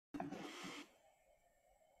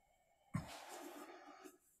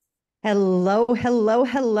Hello, hello,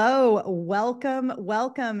 hello. Welcome,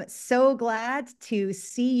 welcome. So glad to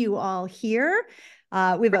see you all here. We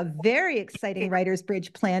have a very exciting Writer's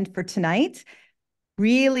Bridge planned for tonight.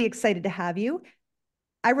 Really excited to have you.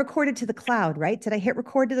 I recorded to the cloud, right? Did I hit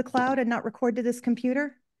record to the cloud and not record to this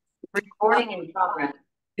computer? Recording in progress.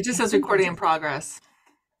 It just I says think I recording in did. progress.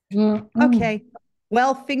 Okay.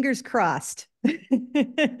 Well, fingers crossed.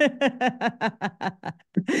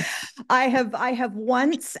 I have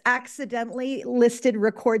once accidentally listed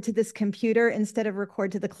record to this computer instead of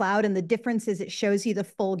record to the cloud. And the difference is it shows you the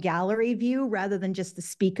full gallery view rather than just the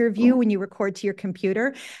speaker view when you record to your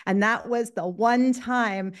computer. And that was the one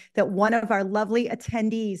time that one of our lovely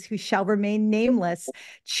attendees, who shall remain nameless,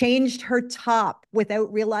 changed her top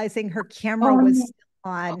without realizing her camera was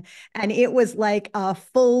on, and it was like a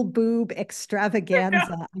full boob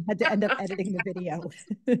extravaganza. I had to end up editing the video.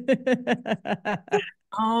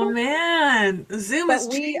 Oh man, Zoom has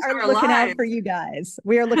But we changed are our looking out lives. for you guys.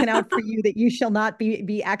 We are looking out for you that you shall not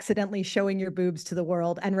be accidentally showing your boobs to the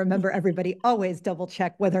world. And remember, everybody, always double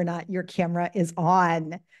check whether or not your camera is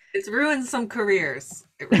on. It's ruined some careers.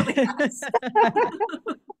 It really has.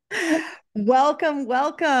 Welcome,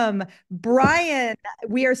 welcome, Brian.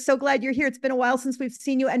 We are so glad you're here. It's been a while since we've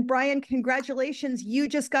seen you. And Brian, congratulations. You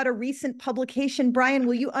just got a recent publication. Brian,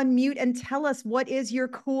 will you unmute and tell us what is your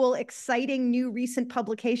cool, exciting new recent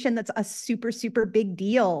publication that's a super, super big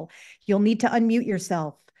deal? You'll need to unmute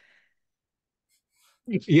yourself.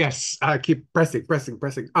 Yes, I keep pressing.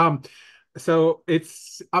 So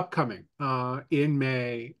it's upcoming in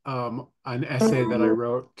May. An essay that I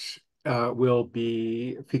wrote will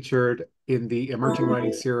be featured in the emerging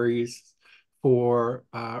writing series for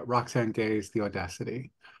Roxane Gay's The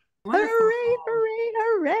Audacity. Wonderful. Hooray, hooray,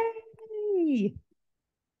 hooray.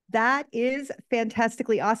 That is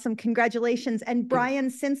fantastically awesome. Congratulations. And Brian,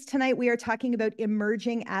 since tonight we are talking about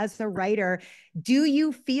emerging as a writer, do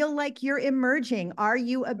you feel like you're emerging? Are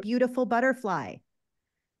you a beautiful butterfly?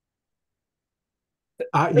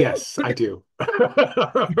 Yes, I do.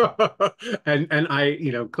 And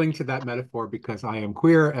I, cling to that metaphor because I am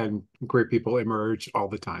queer and queer people emerge all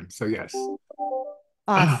the time. So yes.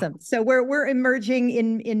 Awesome. So we're emerging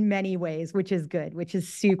in many ways, which is good, which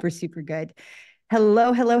is super, super good.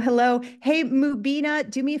 Hello, hello, hello. Hey, Mubina,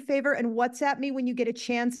 do me a favor and WhatsApp me when you get a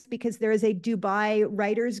chance, because there is a Dubai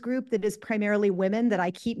writers group that is primarily women that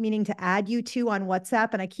I keep meaning to add you to on WhatsApp,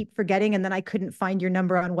 and I keep forgetting, and then I couldn't find your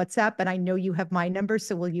number on WhatsApp, and I know you have my number,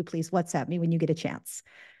 so will you please WhatsApp me when you get a chance?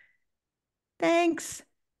 Thanks.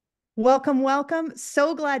 Welcome, welcome.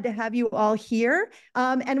 So glad to have you all here.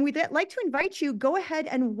 And we'd like to invite you, go ahead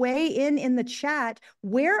and weigh in the chat.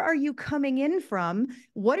 Where are you coming in from?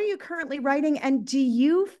 What are you currently writing? And do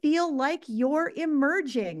you feel like you're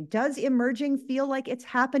emerging? Does emerging feel like it's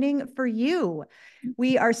happening for you?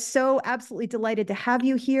 We are so absolutely delighted to have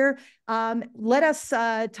you here. Let us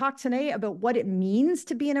talk tonight about what it means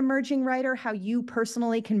to be an emerging writer, how you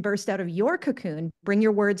personally can burst out of your cocoon, bring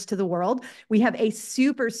your words to the world. We have a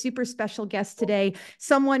super, super special guest today,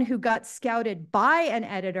 someone who got scouted by an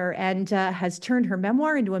editor and has turned her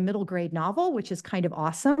memoir into a middle grade novel, which is kind of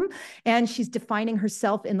awesome. And she's defining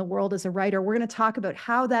herself in the world as a writer. We're going to talk about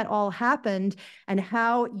how that all happened and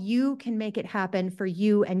how you can make it happen for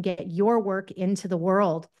you and get your work into the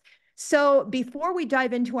world. So before we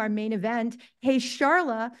dive into our main event, hey,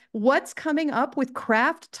 Sharla, what's coming up with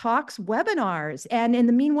Craft Talks webinars? And in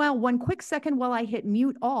the meanwhile, one quick second while I hit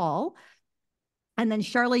mute all. And then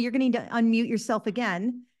Sharla, you're going to need to unmute yourself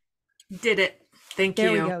again. Did it. Thank you.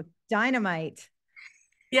 There we go. Dynamite.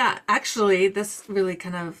 Yeah, actually, this really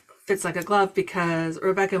kind of fits like a glove because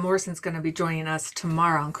Rebecca Morrison's going to be joining us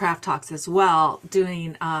tomorrow on Craft Talks as well,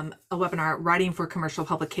 doing a webinar, Writing for Commercial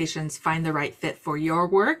Publications, Find the Right Fit for Your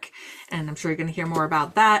Work. And I'm sure you're going to hear more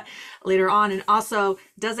about that later on. And also,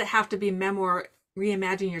 Does It Have to Be Memoir?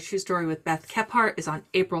 Reimagine Your True Story with Beth Kephart is on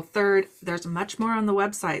April 3rd. There's much more on the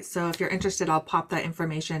website. So if you're interested, I'll pop that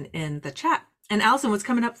information in the chat. And Allison, what's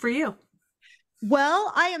coming up for you?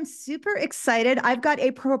 Well, I am super excited. I've got a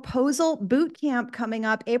proposal boot camp coming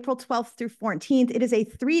up April 12th through 14th. It is a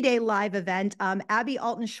 3-day live event. Abby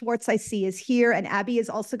Alton Schwartz, I see, is here, and Abby is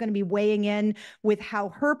also going to be weighing in with how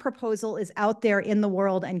her proposal is out there in the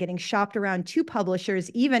world and getting shopped around to publishers,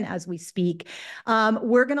 even as we speak.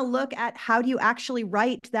 We're going to look at how do you actually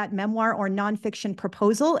write that memoir or nonfiction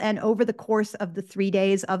proposal. And over the course of the 3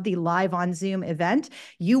 days of the live on Zoom event,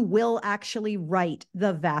 you will actually write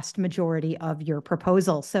the vast majority of your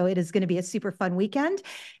proposal. So it is going to be a super fun weekend.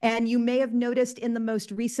 And you may have noticed in the most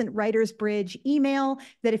recent Writer's Bridge email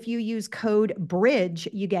that if you use code BRIDGE,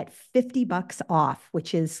 you get $50 off,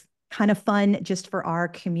 which is kind of fun just for our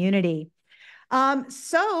community.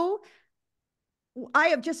 So I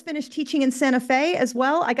have just finished teaching in Santa Fe as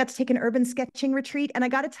well. I got to take an urban sketching retreat. And I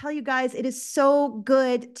got to tell you guys, it is so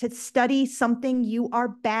good to study something you are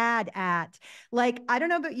bad at. Like, I don't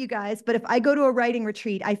know about you guys, but if I go to a writing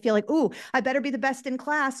retreat, I feel like, ooh, I better be the best in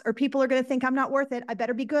class or people are going to think I'm not worth it. I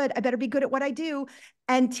better be good. I better be good at what I do.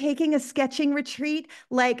 And taking a sketching retreat,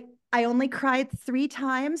 like, I only cried 3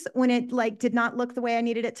 times when it like did not look the way I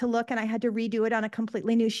needed it to look. And I had to redo it on a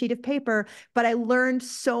completely new sheet of paper, but I learned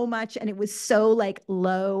so much and it was so like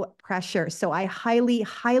low pressure. So I highly,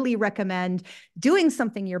 highly recommend doing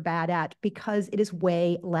something you're bad at because it is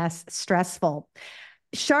way less stressful.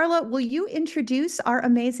 Sharla, will you introduce our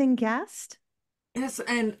amazing guest? Yes,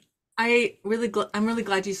 and I'm really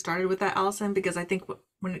glad you started with that, Allison, because I think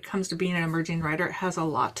when it comes to being an emerging writer, it has a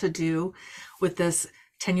lot to do with this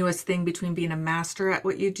tenuous thing between being a master at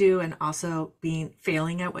what you do and also being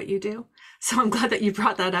failing at what you do. So I'm glad that you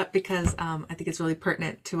brought that up because I think it's really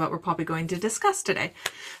pertinent to what we're probably going to discuss today.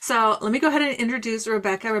 So let me go ahead and introduce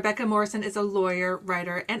Rebecca. Rebecca Morrison is a lawyer,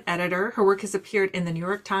 writer, and editor. Her work has appeared in the New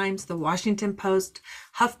York Times, the Washington Post,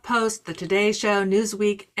 HuffPost, the Today Show,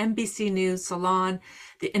 Newsweek, NBC News, Salon,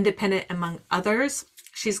 The Independent, among others.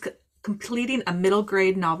 She's completing a middle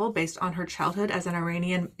grade novel based on her childhood as an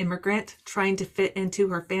Iranian immigrant, trying to fit into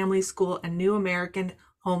her family, school, and new American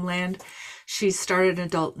homeland. She started an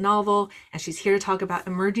adult novel, and she's here to talk about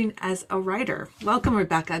emerging as a writer. Welcome,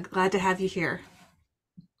 Rebecca. Glad to have you here.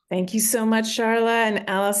 Thank you so much, Sharla and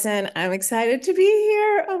Allison. I'm excited to be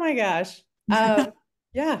here. Oh my gosh. Yeah.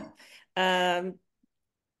 Go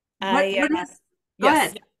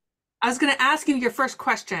ahead. I was going to ask you your first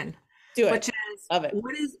question, which is,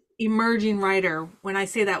 what is emerging writer? When I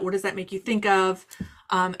say that, what does that make you think of?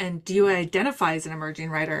 And do you identify as an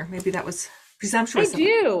emerging writer? Maybe that was presumptuous.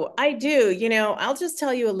 I do. You know, I'll just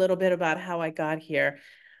tell you a little bit about how I got here.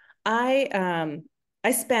 I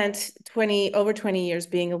spent over 20 years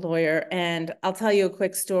being a lawyer, and I'll tell you a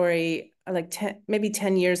quick story. Like maybe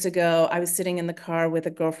 10 years ago, I was sitting in the car with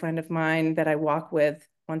a girlfriend of mine that I walk with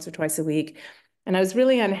once or twice a week. And I was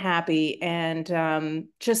really unhappy and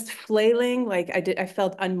just flailing, like I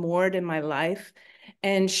felt unmoored in my life.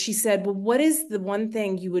 And she said, well, what is the one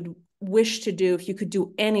thing you would wish to do if you could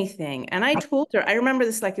do anything? And I told her, I remember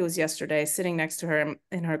this like it was yesterday, sitting next to her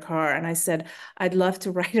in her car. And I said, I'd love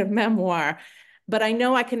to write a memoir, but I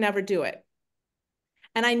know I can never do it.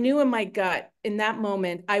 And I knew in my gut in that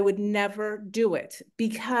moment, I would never do it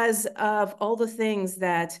because of all the things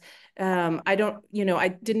that I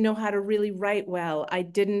didn't know how to really write well. I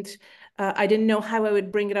didn't know how I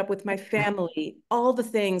would bring it up with my family, all the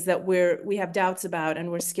things that we have doubts about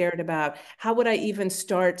and we're scared about. How would I even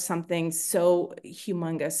start something so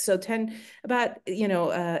humongous? So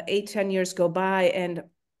 8-10 years go by and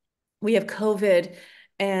we have COVID,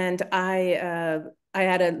 and I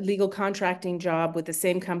had a legal contracting job with the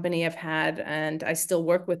same company I've had, and I still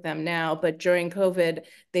work with them now. But during COVID,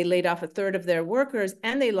 they laid off a third of their workers,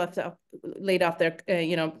 and they laid off their,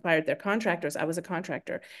 fired their contractors. I was a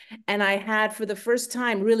contractor, and I had for the first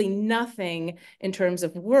time really nothing in terms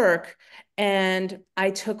of work. And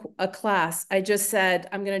I took a class. I just said,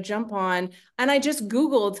 I'm going to jump on, and I just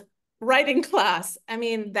Googled writing class. I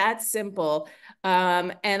mean, that's simple.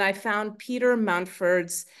 And I found Peter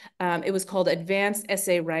Mountford's, it was called Advanced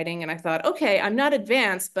Essay Writing. And I thought, okay, I'm not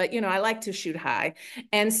advanced, but I like to shoot high.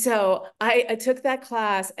 And so I took that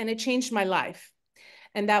class and it changed my life.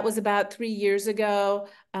 And that was about 3 years ago.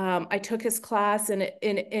 I took his class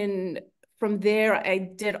and from there, I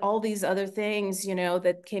did all these other things,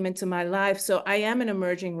 that came into my life. So I am an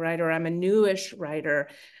emerging writer. I'm a newish writer,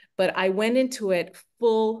 but I went into it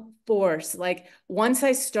full force. Like once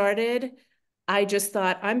I started, I just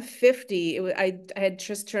thought, I'm 50. I had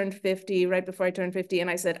just turned 50 right before I turned 50. And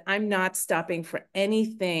I said, I'm not stopping for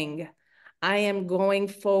anything. I am going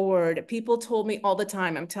forward. People told me all the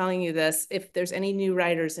time, I'm telling you this, if there's any new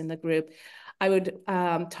writers in the group, I would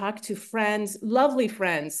talk to friends, lovely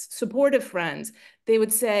friends, supportive friends. They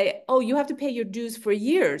would say, oh, you have to pay your dues for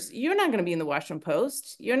years. You're not going to be in the Washington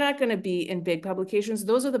Post. You're not going to be in big publications.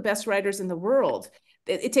 Those are the best writers in the world.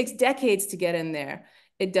 It takes decades to get in there.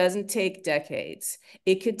 It doesn't take decades.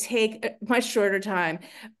 It could take a much shorter time.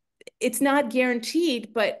 It's not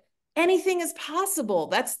guaranteed, but anything is possible.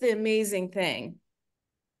 That's the amazing thing.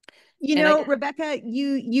 Rebecca,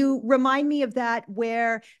 you remind me of that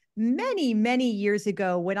where many, many years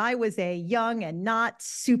ago, when I was a young and not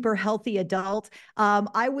super healthy adult,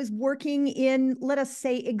 I was working in, let us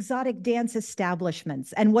say, exotic dance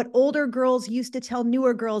establishments. And what older girls used to tell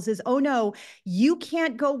newer girls is, oh no, you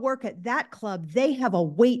can't go work at that club. They have a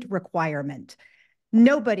weight requirement.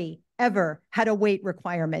 Nobody ever had a weight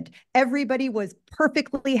requirement. Everybody was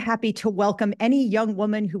perfectly happy to welcome any young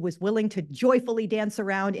woman who was willing to joyfully dance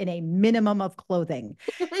around in a minimum of clothing.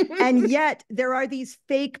 And yet there are these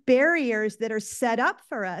fake barriers that are set up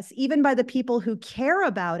for us, even by the people who care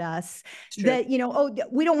about us, that, you know, oh,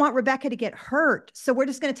 we don't want Rebecca to get hurt, so we're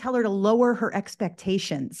just going to tell her to lower her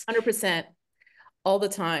expectations. 100%, all the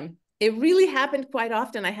time. It really happened quite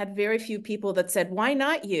often. I had very few people that said, why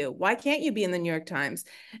not you? Why can't you be in the New York Times?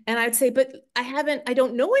 And I'd say, but I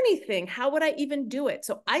don't know anything. How would I even do it?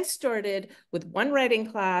 So I started with one writing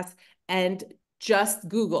class and just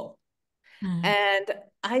Google. And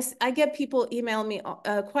I get people email me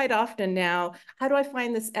quite often now. How do I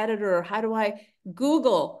find this editor? How do I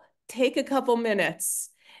Google? Take a couple minutes.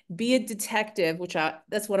 Be a detective,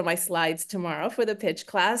 that's one of my slides tomorrow for the pitch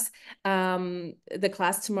class. The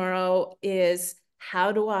class tomorrow is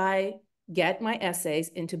how do I get my essays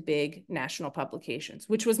into big national publications,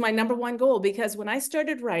 which was my number one goal, because when I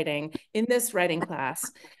started writing in this writing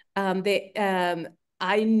class,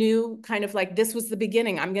 I knew kind of like this was the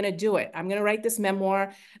beginning. I'm going to do it. I'm going to write this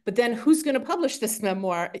memoir, but then who's going to publish this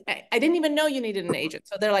memoir? I didn't even know you needed an agent.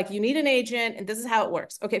 So they're like, you need an agent and this is how it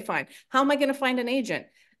works. Okay, fine. How am I going to find an agent?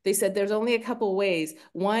 They said, there's only a couple ways.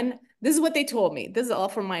 One, this is what they told me. This is all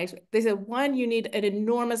from they said, one, you need an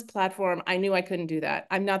enormous platform. I knew I couldn't do that.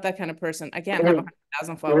 I'm not that kind of person. I can't have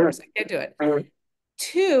 100,000 followers. I can't do it.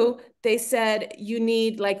 Two, they said you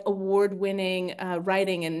need like award-winning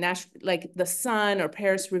writing and like the Sun or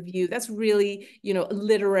Paris Review. That's really, you know,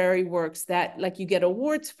 literary works that like you get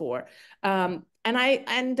awards for. And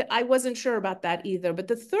I wasn't sure about that either. But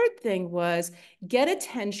the third thing was get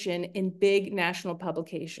attention in big national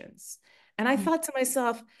publications. And I thought to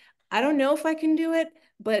myself, I don't know if I can do it,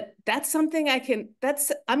 but that's something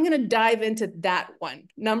I'm going to dive into that one,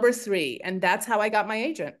 number 3. And that's how I got my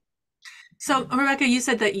agent. So, Rebecca, you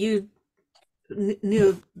said that you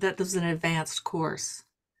knew that this was an advanced course.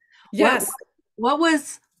 Yes. What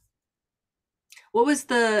was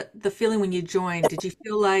the feeling when you joined? Did you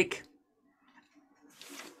feel like,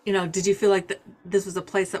 you know, this was a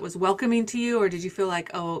place that was welcoming to you, or did you feel like,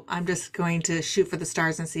 oh, I'm just going to shoot for the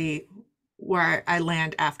stars and see where I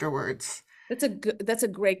land afterwards? That's a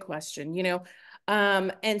great question, you know.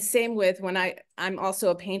 And same with when I'm also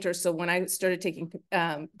a painter. So when I started taking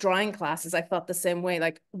drawing classes, I felt the same way,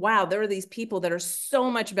 like, wow, there are these people that are so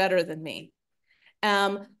much better than me.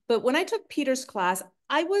 But when I took Peter's class,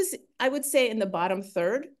 I would say in the bottom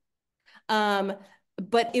third.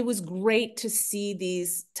 But it was great to see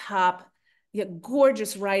these top,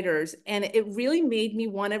 gorgeous writers. And it really made me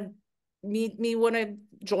want to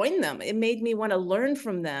join them. It made me want to learn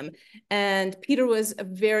from them. And Peter was a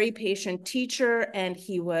very patient teacher, and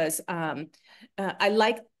he was, I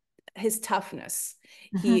liked his toughness.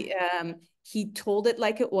 He told it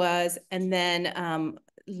like it was, and then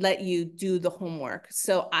let you do the homework.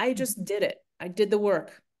 So I just did it. I did the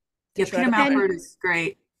work. Yeah, Peter Malford is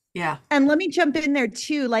great. Yeah. And let me jump in there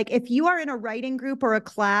too. Like if you are in a writing group or a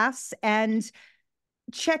class, and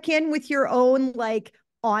check in with your own like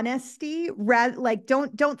honesty, like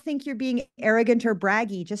don't think you're being arrogant or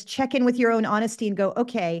braggy. Just check in with your own honesty and go,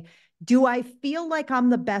 okay, do I feel like I'm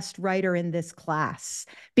the best writer in this class?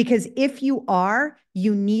 Because if you are,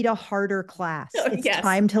 you need a harder class. It's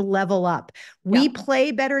time to level up. We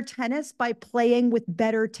play better tennis by playing with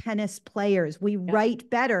better tennis players. We write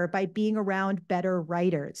better by being around better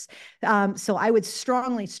writers. So I would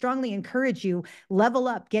strongly, strongly encourage you, level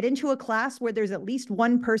up, get into a class where there's at least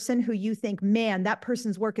one person who you think, man, that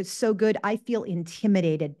person's work is so good, I feel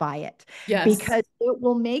intimidated by it. Because it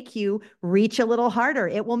will make you reach a little harder.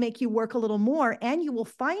 It will make you work a little more, and you will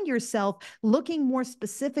find yourself looking more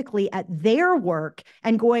specifically at their work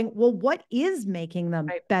and going, well, what is making them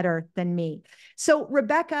better than me? So,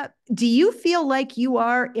 Rebecca, do you feel like you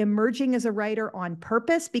are emerging as a writer on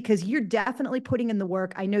purpose? Because you're definitely putting in the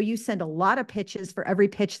work. I know you send a lot of pitches for every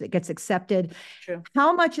pitch that gets accepted. True.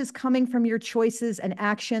 How much is coming from your choices and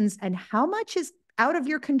actions, and how much is out of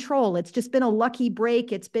your control? It's just been a lucky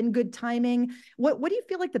break. It's been good timing. What do you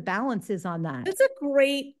feel like the balance is on that? That's a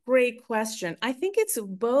great, great question. I think it's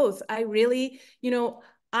both. I really,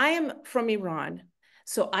 I am from Iran.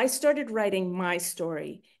 So I started writing my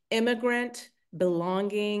story, immigrant,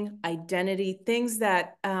 belonging, identity, things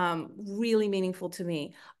that really meaningful to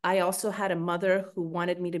me. I also had a mother who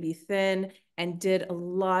wanted me to be thin and did a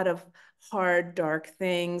lot of hard, dark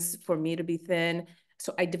things for me to be thin.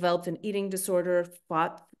 So I developed an eating disorder,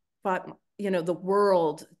 fought, the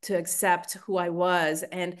world to accept who I was,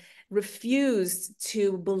 and refused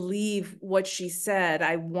to believe what she said.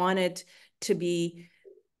 I wanted to be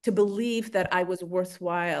to believe that I was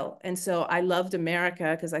worthwhile. And so I loved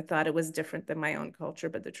America because I thought it was different than my own culture.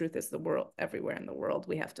 But the truth is, the world, everywhere in the world,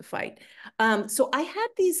 we have to fight. So I had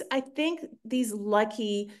these, I think, these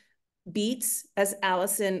lucky beats, as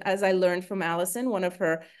I learned from Allison, one of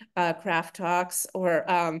her craft talks or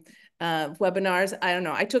webinars. I don't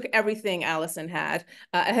know. I took everything Allison had.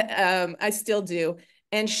 I still do.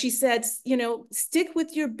 And she said, you know, stick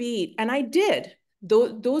with your beat. And I did.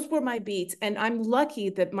 Those were my beats. And I'm lucky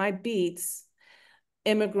that my beats,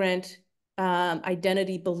 immigrant,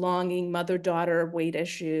 identity, belonging, mother-daughter, weight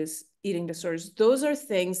issues, eating disorders, those are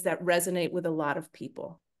things that resonate with a lot of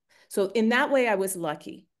people. So in that way, I was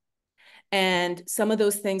lucky. And some of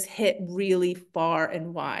those things hit really far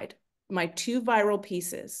and wide. My 2 viral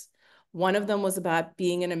pieces, one of them was about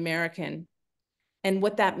being an American and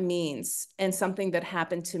what that means, and something that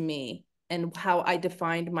happened to me and how I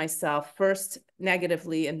defined myself, first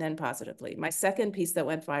negatively and then positively. My second piece that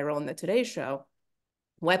went viral in the Today Show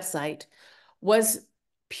website was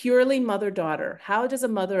purely mother-daughter. How does a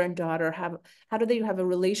mother and daughter how do they have a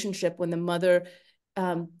relationship when the mother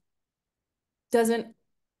doesn't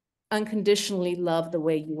unconditionally love the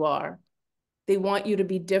way you are? They want you to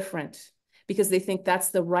be different because they think that's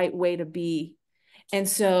the right way to be. And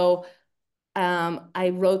so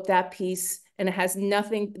I wrote that piece, and it has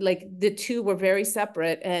nothing, like the 2 were very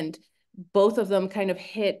separate, and both of them kind of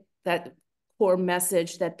hit that core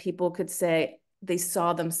message that people could say they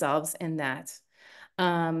saw themselves in that.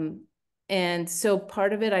 And so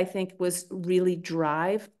part of it, I think, was really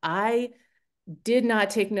drive. I did not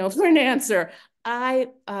take no for an answer. I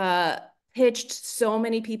pitched so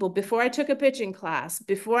many people before I took a pitching class,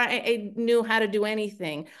 before I knew how to do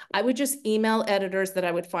anything. I would just email editors that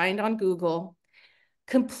I would find on Google,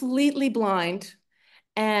 completely blind.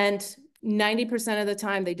 And 90% of the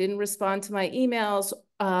time, they didn't respond to my emails,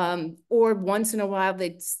 or once in a while,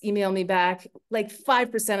 they'd email me back, like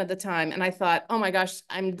 5% of the time. And I thought, oh my gosh,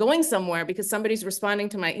 I'm going somewhere because somebody's responding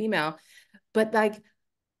to my email. But like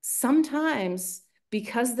sometimes,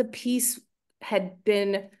 because the piece had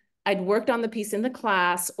been, I'd worked on the piece in the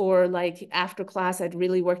class, or like after class, I'd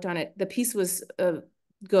really worked on it. The piece was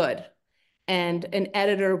good. And an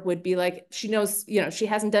editor would be like, she knows, you know, she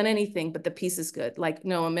hasn't done anything, but the piece is good. Like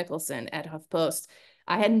Noah Mickelson at HuffPost.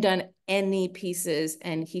 I hadn't done any pieces,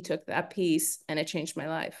 and he took that piece and it changed my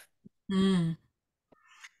life. Mm.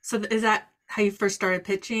 So is that how you first started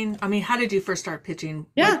pitching? I mean, how did you first start pitching?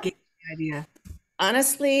 Yeah. What gave you the idea?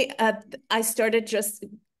 Honestly, I started just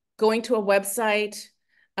going to a website.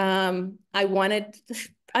 I wanted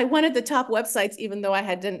the top websites, even though I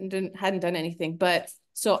hadn't done anything. But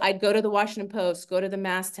so I'd go to the Washington Post, go to the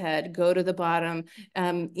masthead, go to the bottom,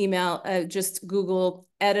 email, just Google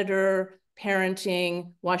editor,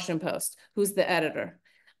 parenting, Washington Post. Who's the editor?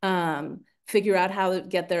 Figure out how to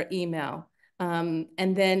get their email, and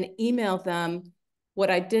then email them. What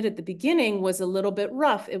I did at the beginning was a little bit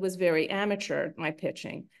rough. It was very amateur, my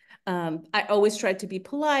pitching. I always tried to be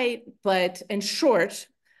polite, and short.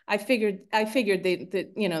 I figured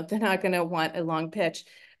that you know, they're not going to want a long pitch,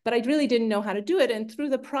 but I really didn't know how to do it. And through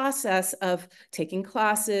the process of taking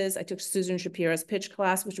classes, I took Susan Shapiro's pitch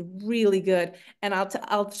class, which was really good. And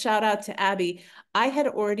I'll shout out to Abby. I had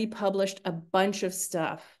already published a bunch of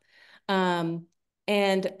stuff. And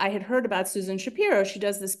I had heard about Susan Shapiro. She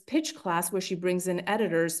does this pitch class where she brings in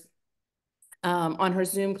editors on her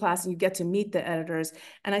Zoom class, and you get to meet the editors.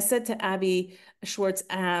 And I said to Abby Schwartz,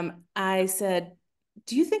 I said,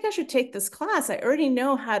 do you think I should take this class? I already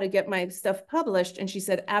know how to get my stuff published. And she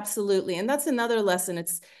said, absolutely. And that's another lesson.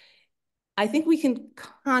 I think we can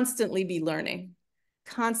constantly be learning,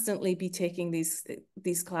 constantly be taking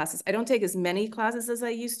these classes. I don't take as many classes as I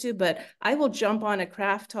used to, but I will jump on at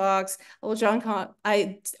craft talks.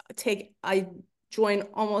 I join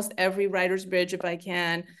almost every writer's bridge if I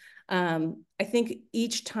can. I think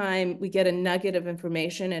each time we get a nugget of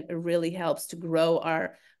information, it really helps to grow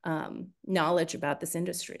our knowledge about this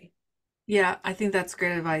industry. Yeah, I think that's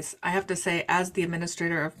great advice. I have to say, as the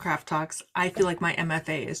administrator of Craft Talks, I feel like my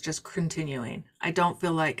MFA is just continuing. I don't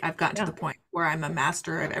feel like I've gotten to the point where I'm a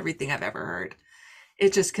master of everything I've ever heard.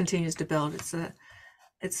 It just continues to build. It's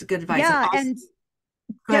good advice. Yeah, and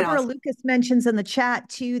Deborah Lucas mentions in the chat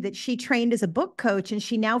too that she trained as a book coach, and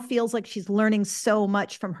she now feels like she's learning so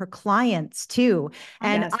much from her clients too.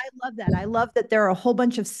 And yes. I love that. I love that there are a whole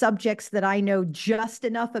bunch of subjects that I know just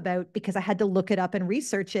enough about because I had to look it up and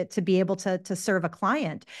research it to be able to serve a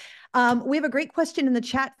client. We have a great question in the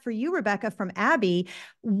chat for you, Rebecca, from Abby.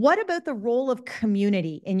 What about the role of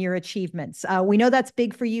community in your achievements? We know that's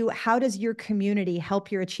big for you. How does your community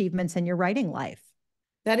help your achievements in your writing life?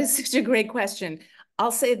 That is such a great question.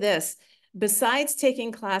 I'll say this. besides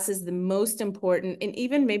taking classes, the most important, and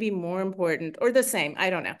even maybe more important, or the same, I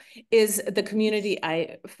don't know, is the community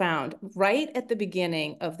I found right at the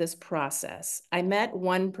beginning of this process. I met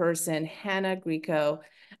one person, Hannah Greco.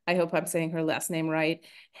 I hope I'm saying her last name right.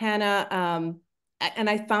 Hannah, and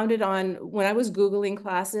I found it on, when I was Googling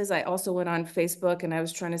classes, I also went on Facebook and I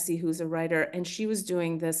was trying to see who's a writer, and she was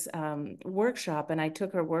doing this workshop, and I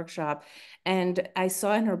took her workshop, and I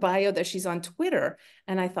saw in her bio that she's on Twitter,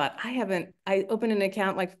 and I thought, I opened an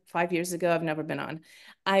account like 5 years ago, I've never been on.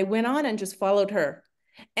 I went on and just followed her,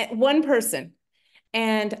 one person,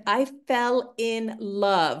 and I fell in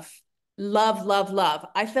love. Love, love, love.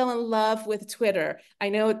 I fell in love with Twitter. I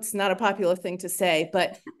know it's not a popular thing to say,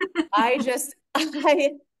 but I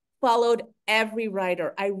followed every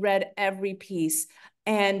writer. I read every piece.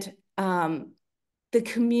 And the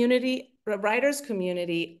community, the writers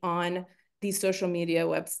community on these social media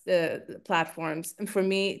platforms, and for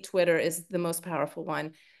me, Twitter is the most powerful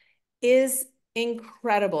one, is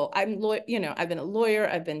incredible. I've been a lawyer.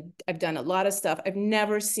 I've done a lot of stuff. I've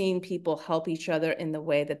never seen people help each other in the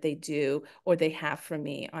way that they do, or they have for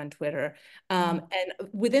me on Twitter. And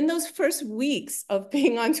within those first weeks of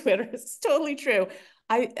being on Twitter, it's totally true.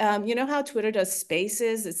 You know how Twitter does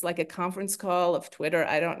spaces? It's like a conference call of Twitter.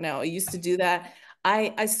 I don't know. I used to do that.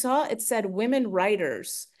 I saw it said women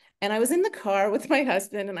writers. And I was in the car with my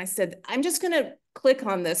husband, and I said, I'm just going to click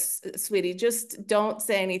on this, sweetie. Just don't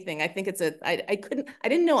say anything. I think I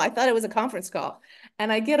didn't know. I thought it was a conference call.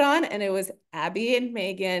 And I get on, and it was Abby and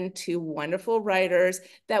Megan, two wonderful writers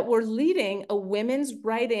that were leading a women's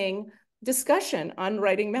writing discussion on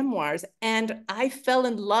writing memoirs. And I fell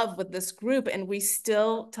in love with this group, and we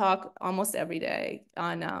still talk almost every day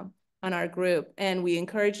on our group. And we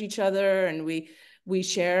encourage each other, and we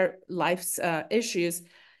share life's issues.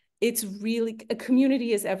 It's really, a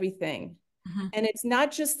community is everything. And it's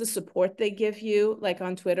not just the support they give you, like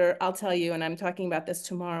on Twitter. I'll tell you, and I'm talking about this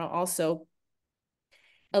tomorrow also,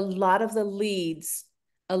 a lot of the leads,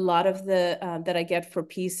 a lot of the that I get for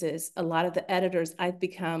pieces, a lot of the editors I've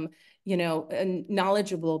become,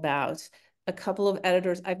 knowledgeable about. A couple of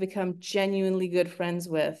editors I've become genuinely good friends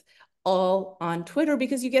with, all on Twitter,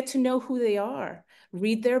 because you get to know who they are.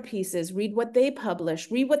 Read their pieces, read what they publish,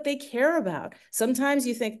 read what they care about. Sometimes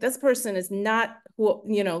you think this person is not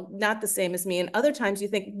the same as me. And other times you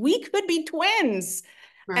think we could be twins.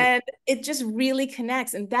 Right. And it just really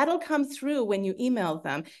connects. And that'll come through when you email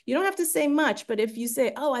them. You don't have to say much, but if you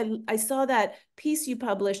say, oh, I saw that piece you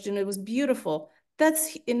published and it was beautiful,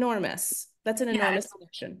 that's enormous. That's an enormous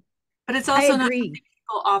connection. But it's also not something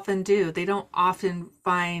people often do. They don't often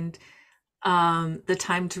find the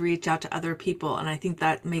time to reach out to other people. And I think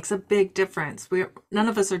that makes a big difference. None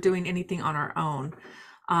of us are doing anything on our own.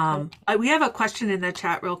 We have a question in the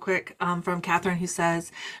chat real quick from Catherine, who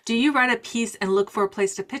says, do you write a piece and look for a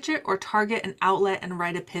place to pitch it, or target an outlet and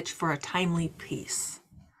write a pitch for a timely piece?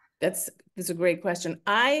 That's a great question.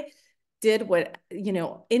 I did what,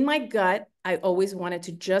 in my gut, I always wanted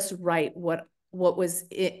to just write what was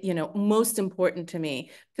most important to me,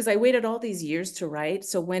 because I waited all these years to write.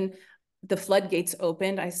 So when the floodgates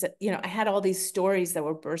opened, I said, I had all these stories that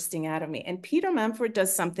were bursting out of me. And Peter Mumford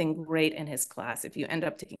does something great in his class. If you end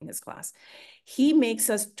up taking his class, he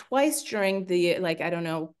makes us twice during the,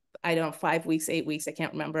 5 weeks, 8 weeks, I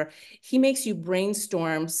can't remember. He makes you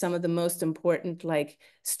brainstorm some of the most important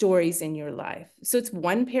stories in your life. So it's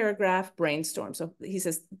one paragraph brainstorm. So he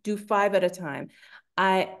says, do 5 at a time.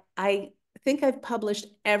 I think I've published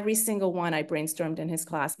every single one I brainstormed in his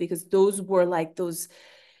class, because those were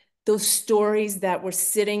those stories that were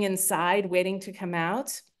sitting inside waiting to come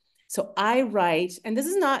out. So I write, and this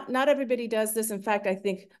is not everybody does this. In fact, I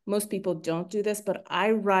think most people don't do this, but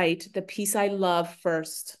I write the piece I love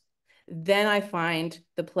first. Then I find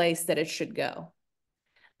the place that it should go.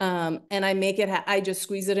 And I make it, I just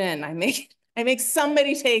squeeze it in. I make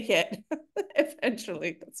somebody take it.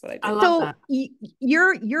 Eventually, that's what I do. I love that.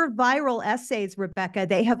 Your viral essays, Rebecca,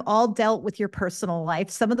 they have all dealt with your personal life.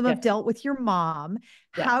 Some of them have dealt with your mom.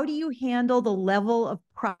 Yeah. How do you handle the level of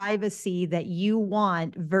privacy that you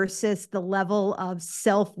want versus the level of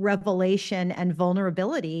self-revelation and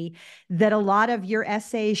vulnerability that a lot of your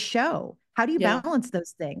essays show? How do you balance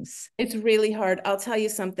those things? It's really hard. I'll tell you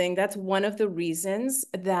something. That's one of the reasons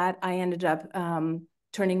that I ended up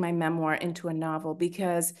turning my memoir into a novel,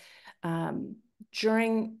 because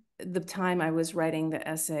during the time I was writing the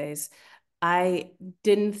essays, I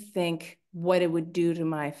didn't think what it would do to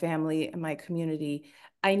my family and my community.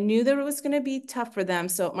 I knew that it was going to be tough for them.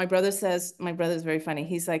 So my brother's very funny.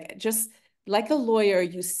 He's like, just like a lawyer,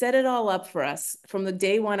 you set it all up for us. From the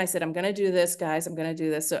day one, I said, I'm going to do this, guys. I'm going to do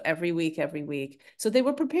this. So every week. So they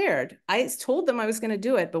were prepared. I told them I was going to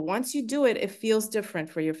do it. But once you do it, it feels different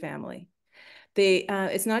for your family.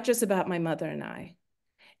 It's not just about my mother and I.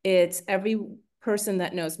 It's every person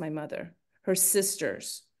that knows my mother, her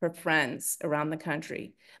sisters, her friends around the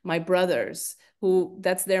country, my brothers, who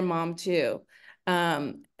that's their mom too,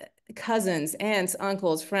 cousins, aunts,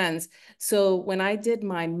 uncles, friends. So when I did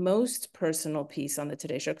my most personal piece on the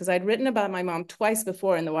Today Show, because I'd written about my mom twice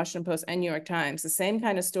before in the Washington Post and New York Times, the same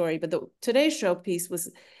kind of story, but the Today Show piece was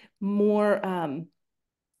more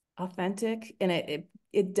authentic, and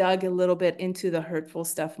it dug a little bit into the hurtful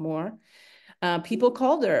stuff more. People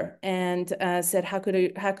called her and said, how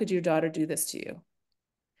could your daughter do this to you?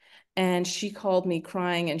 And she called me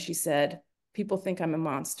crying and she said, people think I'm a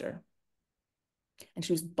monster. And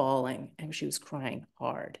she was bawling and she was crying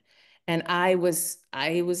hard. And I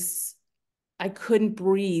couldn't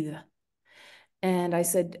breathe. And I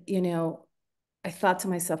said, I thought to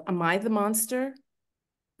myself, am I the monster?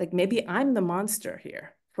 Like maybe I'm the monster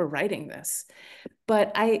here for writing this.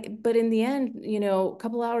 But in the end, a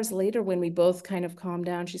couple hours later, when we both kind of calmed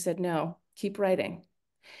down, she said, no, keep writing.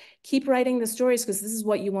 Keep writing the stories, because this is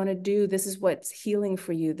what you want to do. This is what's healing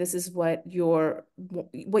for you. This is what you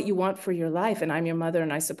want for your life. And I'm your mother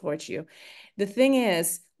and I support you. The thing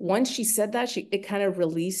is, once she said that, it kind of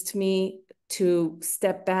released me to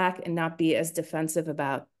step back and not be as defensive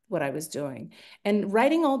about what I was doing. And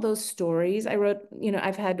writing all those stories, I wrote,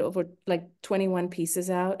 I've had over like 21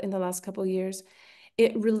 pieces out in the last couple of years.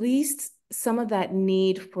 It released some of that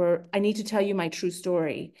need for, I need to tell you my true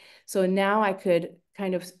story. So now I could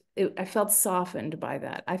I felt softened by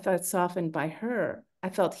that. I felt softened by her. I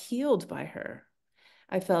felt healed by her.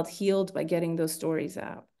 I felt healed by getting those stories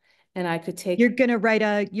out. And I could take. You're gonna write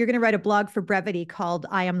a blog for Brevity called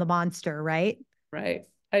 "I Am the Monster," right? Right.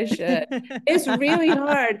 I should. It's really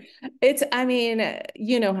hard. I mean,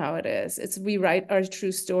 you know how it is. We write our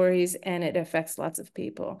true stories and it affects lots of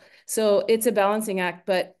people. So it's a balancing act,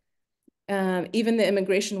 but even the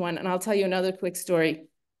immigration one, and I'll tell you another quick story.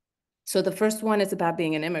 So the first one is about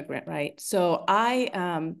being an immigrant, right? So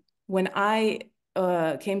when I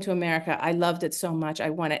came to America, I loved it so much. I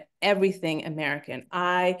wanted everything American.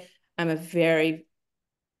 I am a very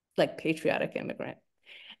patriotic immigrant.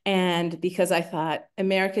 And because I thought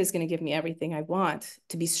America is going to give me everything I want,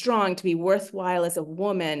 to be strong, to be worthwhile as a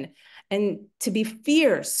woman, and to be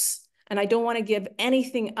fierce. And I don't want to give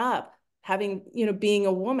anything up. Being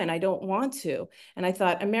a woman, I don't want to. And I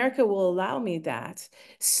thought America will allow me that.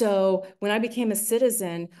 So when I became a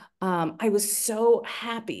citizen, I was so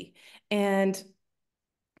happy. And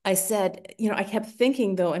I said, I kept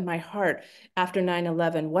thinking though in my heart after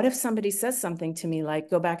 9/11, what if somebody says something to me like,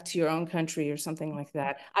 go back to your own country or something like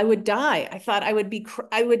that? I would die. I thought I would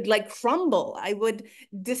crumble. I would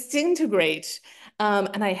disintegrate.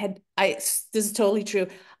 And this is totally true.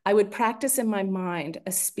 I would practice in my mind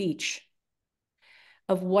a speech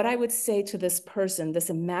of what I would say to this person, this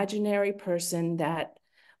imaginary person that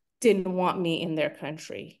didn't want me in their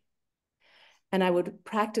country. And I would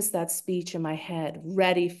practice that speech in my head,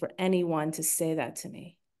 ready for anyone to say that to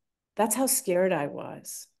me. That's how scared I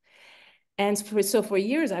was. And so for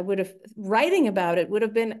years, writing about it would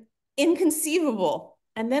have been inconceivable.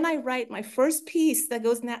 And then I write my first piece that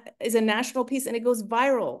is a national piece, and it goes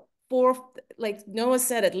viral. Like Noah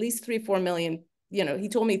said, at least 3-4 million. He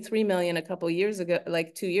told me 3 million a couple of years ago,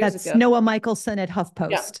 like 2 years ago. That's Noah Michelson at HuffPost.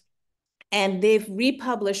 Yeah. And they've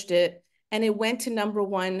republished it. And it went to number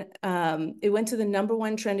one. It went to the number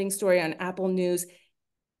one trending story on Apple News.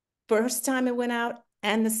 First time it went out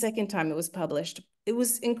and the second time it was published. It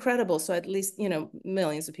was incredible. So at least,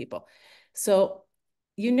 millions of people. So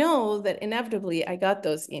that inevitably I got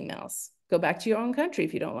those emails. Go back to your own country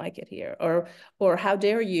if you don't like it here. Or how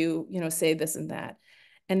dare you, say this and that.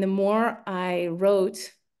 And the more I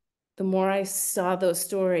wrote, the more I saw those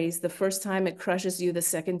stories. The first time it crushes you, the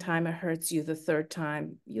second time it hurts you, the third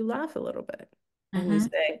time you laugh a little bit. And you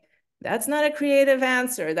say, that's not a creative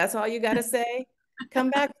answer. That's all you got to say. Come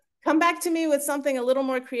back to me with something a little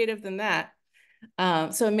more creative than that.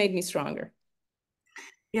 So it made me stronger.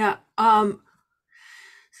 Yeah.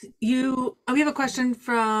 We have a question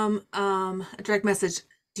from a direct message.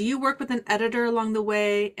 Do you work with an editor along the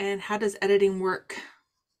way, and how does editing work?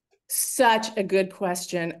 Such a good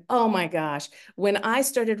question. Oh my gosh. When I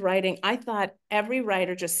started writing, I thought every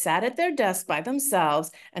writer just sat at their desk by themselves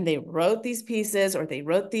and they wrote these pieces or they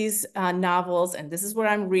wrote these novels, and this is what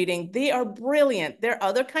I'm reading. They are brilliant. They're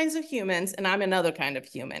other kinds of humans, and I'm another kind of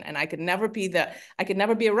human. And I could never be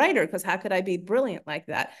a writer, because how could I be brilliant like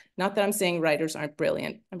that? Not that I'm saying writers aren't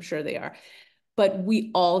brilliant. I'm sure they are. But we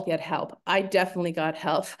all get help. I definitely got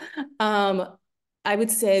help. I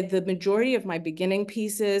would say the majority of my beginning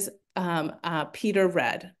pieces,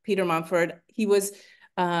 Peter Mumford. He was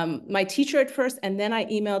my teacher at first, and then I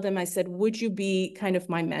emailed him. I said, would you be kind of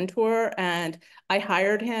my mentor? And I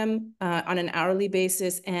hired him on an hourly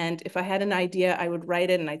basis. And if I had an idea, I would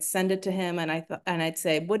write it and I'd send it to him. And I'd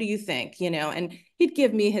say, what do you think? And he'd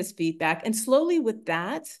give me his feedback. And slowly with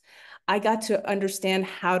that, I got to understand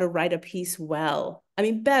how to write a piece well. I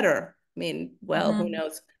mean, better. I mean, well, who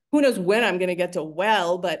knows? Who knows when I'm going to get to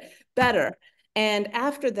well, but better. And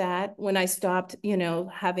after that, when I stopped,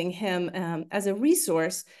 having him as a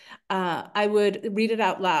resource, I would read it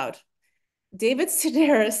out loud. David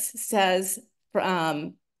Sedaris says,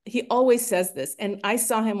 he always says this, and I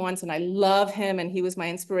saw him once and I love him and he was my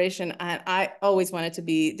inspiration. And I always wanted to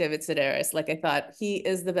be David Sedaris. Like, I thought, he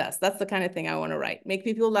is the best. That's the kind of thing I want to write. Make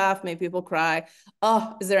people laugh, make people cry.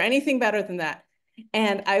 Oh, is there anything better than that?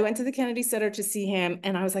 And I went to the Kennedy Center to see him,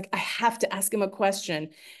 and I was like, I have to ask him a question.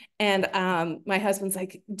 And my husband's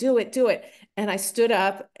like, do it. And I stood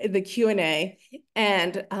up in the Q&A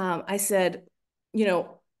and I said,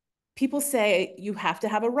 people say you have to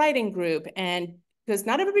have a writing group, and because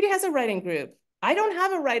not everybody has a writing group. I don't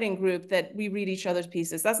have a writing group that we read each other's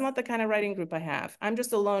pieces. That's not the kind of writing group I have. I'm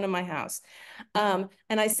just alone in my house. And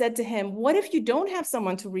I said to him, what if you don't have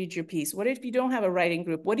someone to read your piece? What if you don't have a writing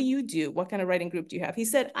group? What do you do? What kind of writing group do you have? He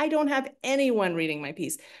said, I don't have anyone reading my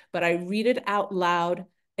piece, but I read it out loud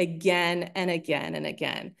again and again and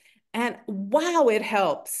again. And wow, it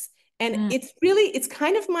helps. And it's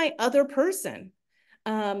kind of my other person.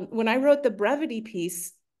 When I wrote the brevity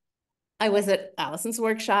piece, I was at Allison's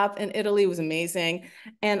workshop in Italy. It was amazing.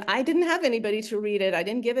 And I didn't have anybody to read it. I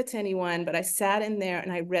didn't give it to anyone, but I sat in there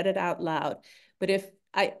and I read it out loud. But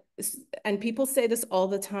and people say this all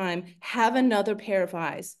the time, have another pair of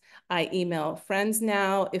eyes. I email friends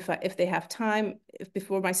now if they have time,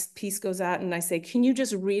 before my piece goes out, and I say, can you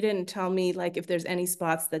just read it and tell me like if there's any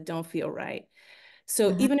spots that don't feel right?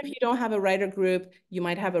 So even if you don't have a writer group, you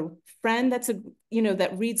might have a friend that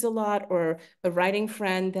reads a lot, or a writing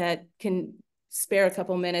friend that can spare a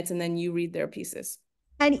couple minutes, and then you read their pieces.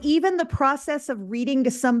 And even the process of reading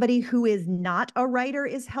to somebody who is not a writer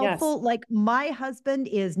is helpful. Yes. Like, my husband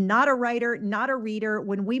is not a writer, not a reader.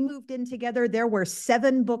 When we moved in together, there were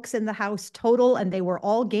 7 books in the house total, and they were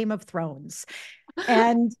all Game of Thrones.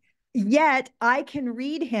 And yet I can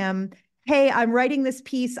read him, hey, I'm writing this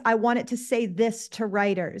piece. I want it to say this to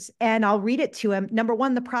writers. And I'll read it to him. Number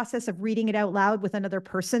one, the process of reading it out loud with another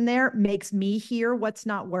person there makes me hear what's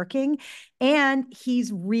not working. And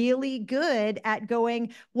he's really good at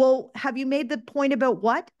going, well, have you made the point about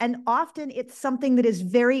what? And often it's something that is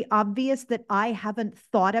very obvious that I haven't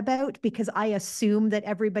thought about, because I assume that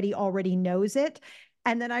everybody already knows it.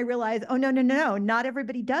 And then I realize, oh, no, not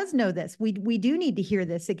everybody does know this. We do need to hear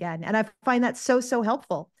this again. And I find that so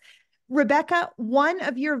helpful. Rebecca, one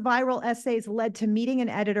of your viral essays led to meeting an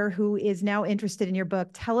editor who is now interested in your book.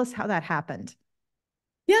 Tell us how that happened.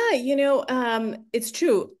 Yeah, it's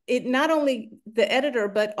true. It not only the editor,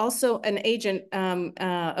 but also an agent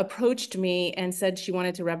approached me and said she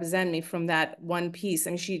wanted to represent me from that one piece. I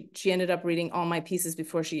mean, she ended up reading all my pieces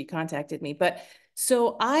before she contacted me. But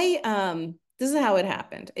so this is how it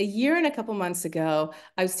happened. A year and a couple months ago,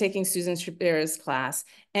 I was taking Susan Shabira's class,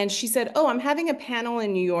 and she said, oh, I'm having a panel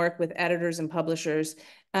in New York with editors and publishers.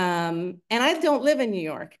 And I don't live in New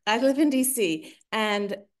York. I live in DC.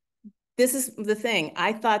 And this is the thing.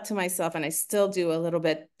 I thought to myself, and I still do a little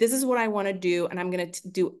bit, this is what I want to do, and I'm going to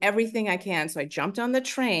do everything I can. So I jumped on the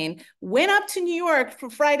train, went up to New York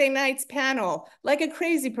for Friday night's panel like a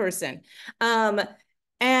crazy person.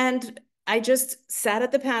 And I just sat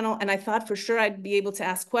at the panel, and I thought for sure I'd be able to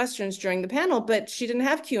ask questions during the panel, but she didn't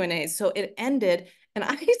have Q&As. So it ended, and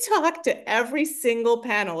I talked to every single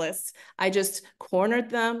panelist. I just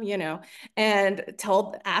cornered them, and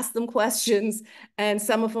asked them questions. And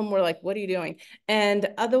some of them were like, what are you doing? And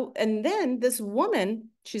then this woman,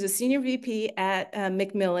 she's a senior VP at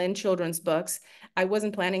Macmillan Children's Books. I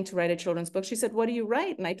wasn't planning to write a children's book. She said, what do you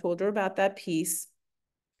write? And I told her about that piece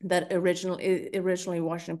that originally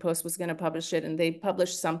Washington Post was going to publish it, and they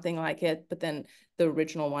published something like it, but then the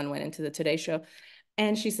original one went into the Today Show.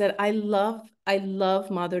 And she said, I love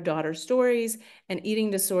mother-daughter stories, and eating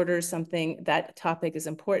disorder is something, that topic is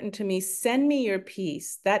important to me. Send me your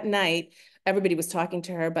piece. That night, everybody was talking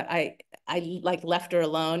to her, but I like left her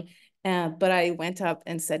alone. But I went up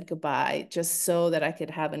and said goodbye just so that I could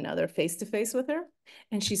have another face-to-face with her.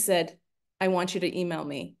 And she said, I want you to email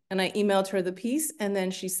me. And I emailed her the piece. And then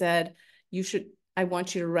she said, I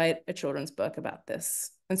want you to write a children's book about this.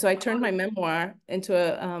 And so I turned my memoir into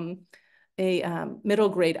a middle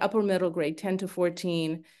grade, upper middle grade, 10 to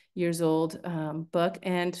 14 years old book.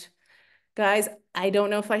 And guys, I don't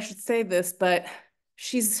know if I should say this, but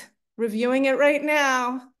she's reviewing it right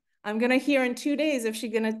now. I'm gonna hear in 2 days if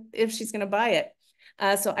she's gonna buy it.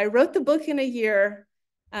 So I wrote the book in a year.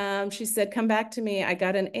 She said, come back to me. I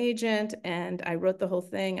got an agent and I wrote the whole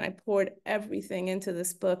thing, and I poured everything into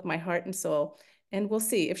this book, my heart and soul. And we'll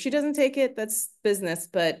see. If she doesn't take it, that's business,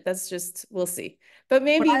 but that's just, we'll see. But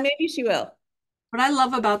maybe she will. What I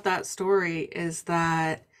love about that story is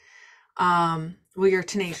that, well, you're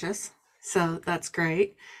tenacious, so that's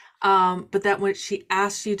great. But that when she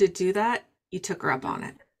asked you to do that, you took her up on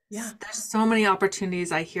it. Yeah. There's so many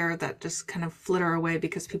opportunities I hear that just kind of flitter away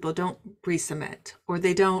because people don't resubmit, or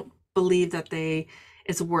they don't believe that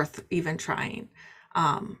it's worth even trying.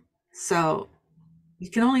 So you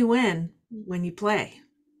can only win when you play.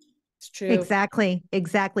 It's true. Exactly.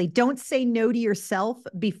 Exactly. Don't say no to yourself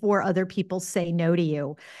before other people say no to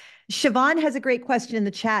you. Siobhan has a great question in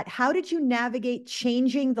the chat. How did you navigate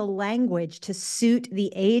changing the language to suit the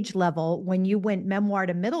age level when you went memoir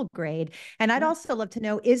to middle grade? And I'd also love to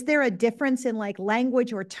know, is there a difference in like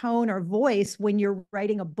language or tone or voice when you're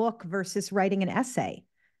writing a book versus writing an essay?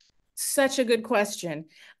 Such a good question.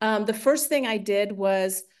 The first thing I did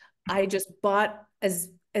was I just bought as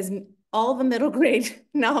all the middle grade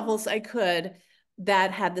novels I could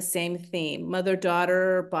that had the same theme: mother,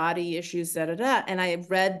 daughter, body issues, da da da. And I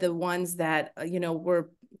read the ones that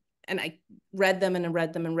were, and I read them and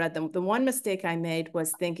read them and read them. The one mistake I made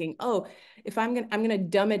was thinking, oh, if I'm gonna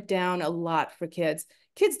dumb it down a lot for kids.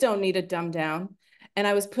 Kids don't need it dumbed down. And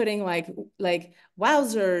I was putting like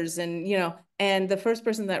wowzers and the first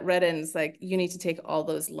person that read it and it's like, you need to take all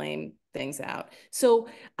those lame things out. So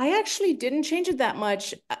I actually didn't change it that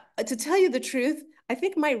much. To tell you the truth, I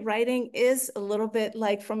think my writing is a little bit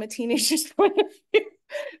like from a teenager's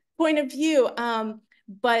point of view.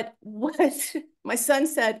 But what my son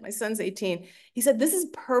said, my son's 18, he said, this is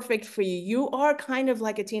perfect for you. You are kind of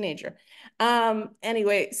like a teenager.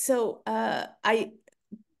 Anyway, so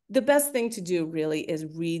the best thing to do really is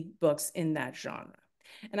read books in that genre.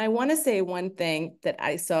 And I want to say one thing that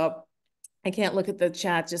I saw. I can't look at the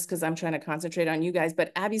chat just because I'm trying to concentrate on you guys,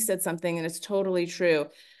 but Abby said something and it's totally true.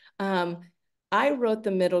 I wrote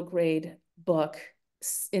the middle grade book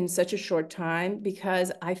in such a short time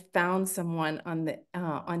because I found someone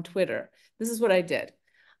on Twitter. This is what I did.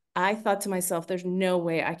 I thought to myself, there's no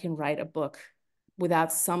way I can write a book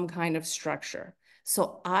without some kind of structure.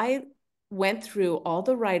 So I went through all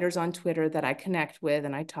the writers on Twitter that I connect with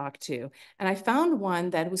and I talk to. And I found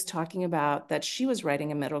one that was talking about that she was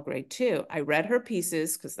writing a middle grade too. I read her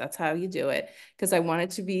pieces because that's how you do it, because I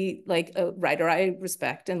wanted to be like a writer I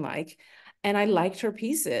respect and like. And I liked her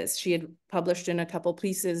pieces. She had published in a couple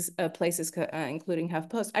places, including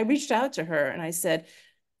HuffPost. I reached out to her and I said,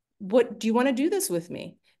 what do you want to do this with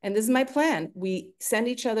me? And this is my plan. We send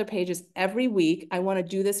each other pages every week. I want to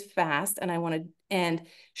do this fast and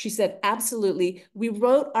she said, absolutely. We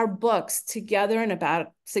wrote our books together in about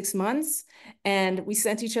 6 months and we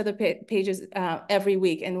sent each other pages every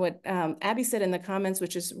week. And what Abby said in the comments,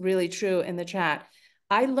 which is really true in the chat,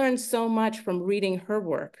 I learned so much from reading her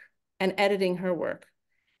work and editing her work.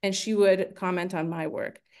 And she would comment on my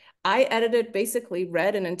work. I edited, basically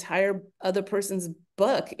read an entire other person's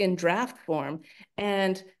book in draft form.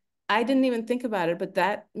 And I didn't even think about it, but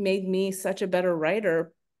that made me such a better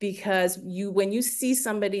writer because when you see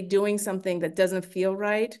somebody doing something that doesn't feel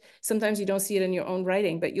right, sometimes you don't see it in your own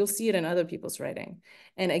writing, but you'll see it in other people's writing.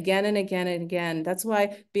 And again and again and again, that's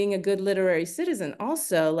why being a good literary citizen,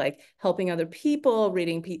 also like helping other people,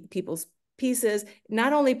 reading people's pieces,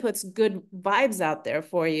 not only puts good vibes out there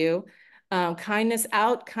for you, kindness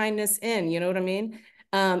out, kindness in, you know what I mean?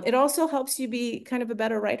 It also helps you be kind of a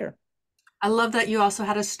better writer. I love that you also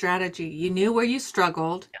had a strategy. You knew where you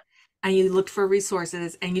struggled and you looked for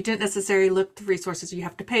resources, and you didn't necessarily look for resources you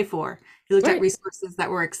have to pay for. You looked at resources that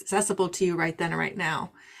were accessible to you right then and right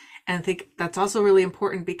now. And I think that's also really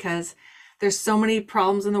important because there's so many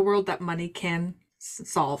problems in the world that money can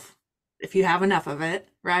solve if you have enough of it,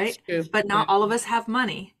 right? But not all of us have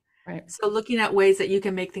money. Right. So looking at ways that you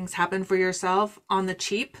can make things happen for yourself on the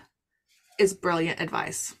cheap is brilliant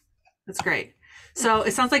advice. That's great. So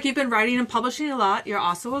it sounds like you've been writing and publishing a lot. You're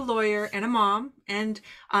also a lawyer and a mom and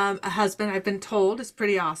a husband, I've been told, is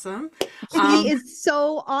pretty awesome. He is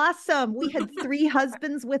so awesome. We had 3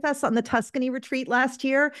 husbands with us on the Tuscany retreat last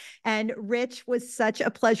year, and Rich was such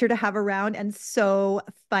a pleasure to have around and so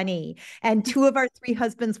funny. And 2 of our 3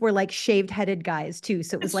 husbands were like shaved-headed guys too.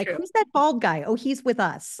 So it was That's like, true. who's that bald guy? Oh, he's with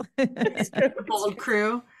us. The bold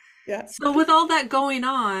crew. Yeah. So with all that going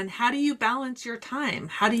on, how do you balance your time?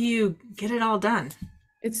 How do you get it all done?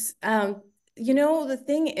 It's, the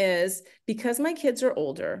thing is, because my kids are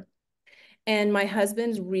older and my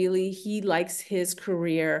husband really, he likes his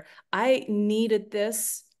career. I needed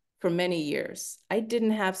this for many years. I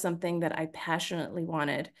didn't have something that I passionately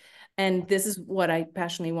wanted. And this is what I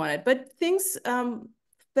passionately wanted. But things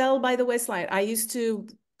fell by the wayside. I used to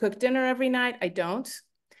cook dinner every night. I don't.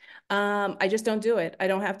 I just don't do it. I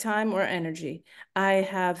don't have time or energy.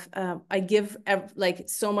 I give like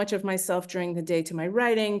so much of myself during the day to my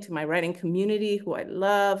writing community, who I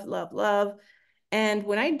love, love, love. And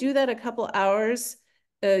when I do that a couple hours,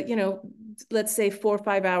 let's say 4 or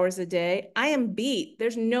 5 hours a day, I am beat.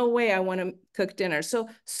 There's no way I want to cook dinner. So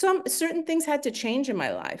some certain things had to change in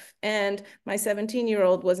my life. And my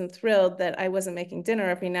 17-year-old wasn't thrilled that I wasn't making dinner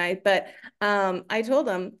every night. But I told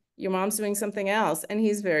him, your mom's doing something else. And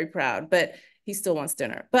he's very proud, but he still wants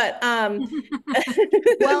dinner. But well,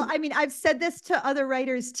 I mean, I've said this to other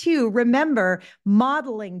writers too. Remember,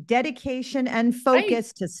 modeling dedication and focus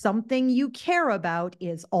right. to something you care about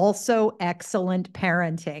is also excellent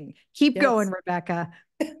parenting. Keep Yes. going, Rebecca.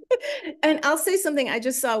 And I'll say something I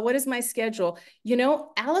just saw. What is my schedule?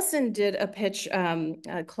 Allison did a pitch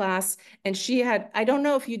class, and she had, I don't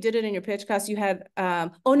know if you did it in your pitch class, you had,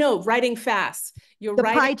 oh no, writing fast. You're The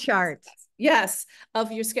writing pie chart. fast. Yes,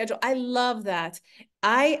 of your schedule. I love that.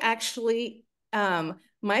 I actually,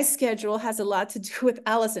 my schedule has a lot to do with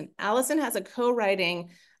Allison. Allison has a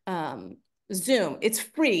co-writing Zoom. It's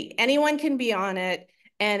free. Anyone can be on it.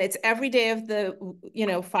 And it's every day of the,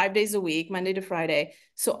 5 days a week, Monday to Friday.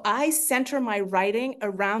 So I center my writing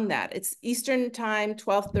around that. It's Eastern time,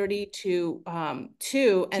 12:30 to 2. And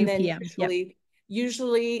 2 then p.m. Yep.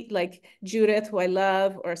 usually like Judith, who I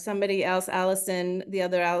love, or somebody else, Allison, the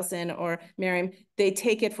other Allison, or Miriam, they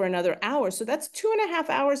take it for another hour. So that's 2.5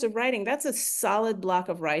 hours of writing. That's a solid block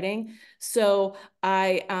of writing. So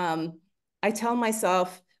I tell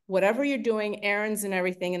myself, whatever you're doing, errands and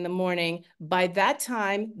everything in the morning, by that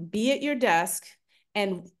time, be at your desk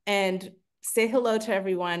and say hello to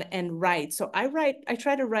everyone and write. So I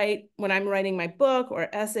try to write when I'm writing my book or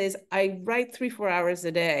essays, I write 3-4 hours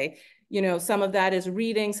a day. Some of that is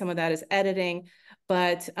reading, some of that is editing,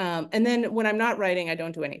 but, and then when I'm not writing, I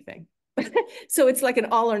don't do anything. So it's like an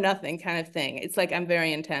all or nothing kind of thing. It's like, I'm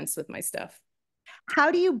very intense with my stuff.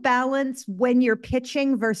 How do you balance when you're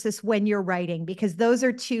pitching versus when you're writing? Because those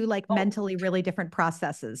are 2 like mentally really different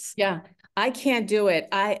processes. Yeah, I can't do it.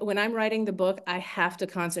 When I'm writing the book, I have to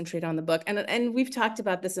concentrate on the book. And we've talked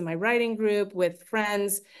about this in my writing group with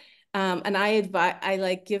friends. And I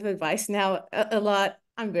like give advice now a lot.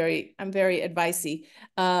 I'm very advicey,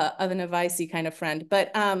 of an advicey kind of friend.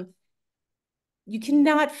 But you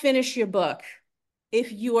cannot finish your book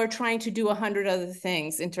if you are trying to do 100 other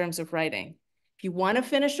things in terms of writing. If you want to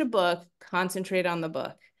finish a book, concentrate on the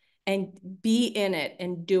book and be in it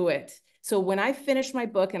and do it. So when I finished my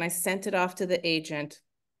book and I sent it off to the agent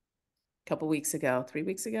a couple weeks ago, 3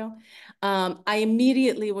 weeks ago, I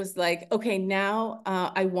immediately was like, okay, now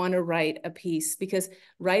I want to write a piece, because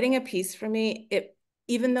writing a piece for me,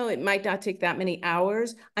 even though it might not take that many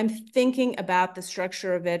hours, I'm thinking about the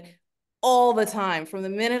structure of it all the time, from the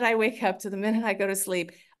minute I wake up to the minute I go to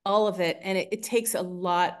sleep, all of it. And it takes a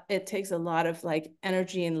lot. It takes a lot of like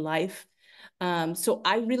energy and life. So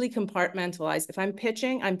I really compartmentalize. If I'm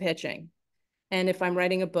pitching, I'm pitching. And if I'm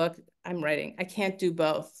writing a book, I'm writing. I can't do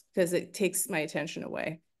both because it takes my attention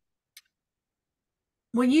away.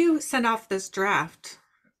 When you send off this draft,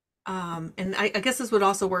 and I guess this would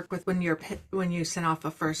also work with when you send off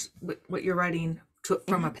what you're writing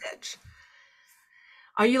from a pitch.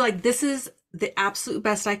 Are you like, this is the absolute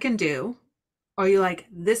best I can do? Or are you like,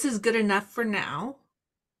 this is good enough for now?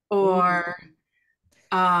 Or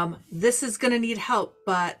this is going to need help,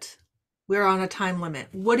 but we're on a time limit.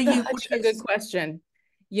 What do you? That's a good question.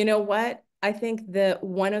 You know what? I think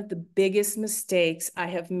one of the biggest mistakes I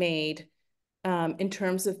have made in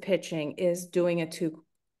terms of pitching is doing it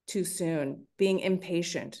too soon, being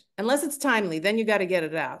impatient. Unless it's timely, then you got to get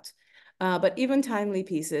it out. But even timely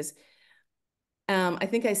pieces, I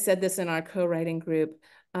think I said this in our co-writing group.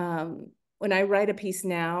 When I write a piece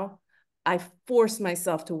now, I force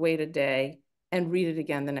myself to wait a day and read it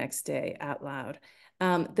again the next day out loud.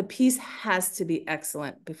 The piece has to be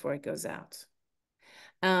excellent before it goes out.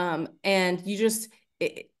 And you just,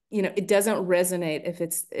 it doesn't resonate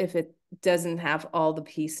if it doesn't have all the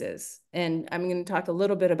pieces. And I'm going to talk a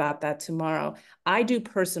little bit about that tomorrow. I do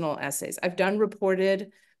personal essays. I've done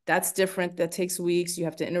reported. That's different. That takes weeks. You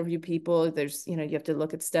have to interview people. There's, you have to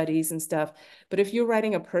look at studies and stuff. But if you're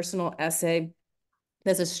writing a personal essay,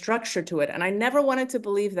 there's a structure to it. And I never wanted to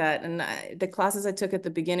believe that. And the classes I took at the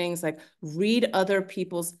beginning is like, read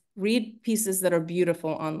pieces that are beautiful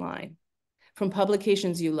online from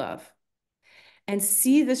publications you love and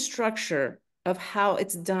see the structure of how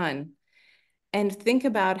it's done and think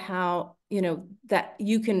about how, that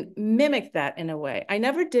you can mimic that in a way. I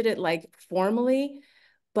never did it like formally,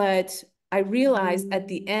 but I realized at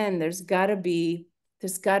the end, there's got to be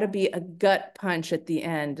a gut punch at the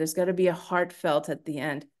end. There's got to be a heartfelt at the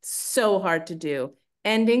end. So hard to do.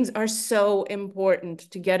 Endings are so important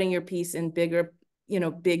to getting your piece in bigger,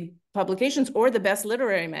 big publications or the best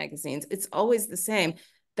literary magazines. It's always the same.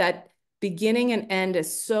 That beginning and end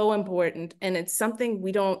is so important. And it's something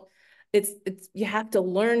you have to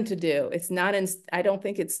learn to do. It's not, I don't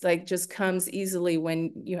think it's like just comes easily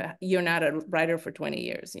when you're not a writer for 20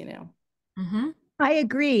 years, Mm-hmm. I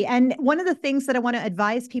agree. And one of the things that I want to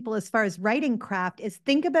advise people as far as writing craft is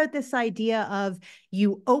think about this idea of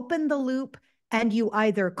you open the loop and you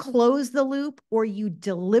either close the loop or you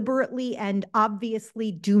deliberately and obviously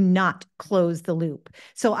do not close the loop.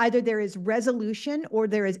 So either there is resolution or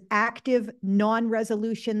there is active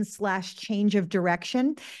non-resolution / change of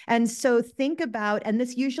direction. And so think about, and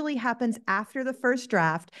this usually happens after the first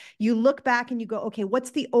draft, you look back and you go, okay,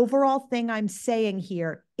 what's the overall thing I'm saying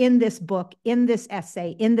here in this book, in this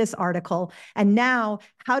essay, in this article? And now,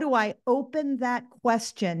 how do I open that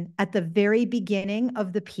question at the very beginning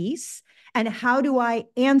of the piece? And how do I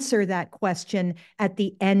answer that question at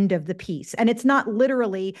the end of the piece? And it's not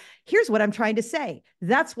literally, here's what I'm trying to say.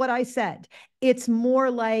 That's what I said. It's more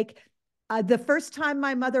like, the first time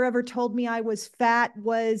my mother ever told me I was fat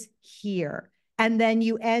was here. And then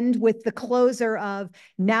you end with the closer of,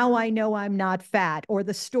 now I know I'm not fat, or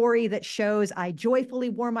the story that shows I joyfully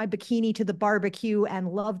wore my bikini to the barbecue and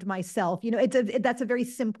loved myself. That's a very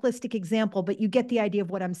simplistic example, but you get the idea of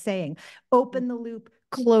what I'm saying. Open the loop,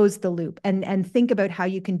 close the loop, and think about how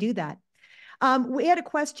you can do that. We had a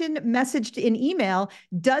question messaged in email.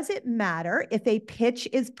 Does it matter if a pitch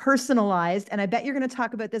is personalized? And I bet you're going to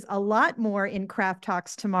talk about this a lot more in Craft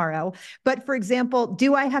Talks tomorrow. But for example,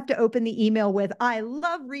 do I have to open the email with, I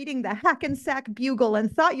love reading the Hackensack Bugle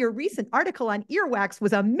and thought your recent article on earwax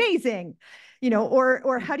was amazing?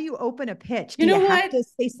 Or how do you open a pitch? Do you have to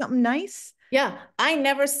say something nice? Yeah, I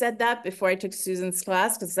never said that before I took Susan's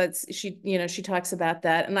class, because she talks about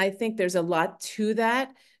that. And I think there's a lot to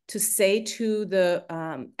that, to say to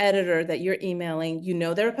the editor that you're emailing,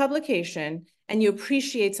 they're a publication and you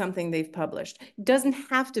appreciate something they've published. It doesn't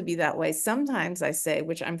have to be that way. Sometimes I say,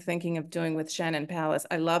 which I'm thinking of doing with Shannon Pallas.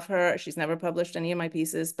 I love her. She's never published any of my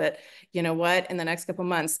pieces, but you know what? In the next couple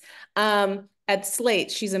months, at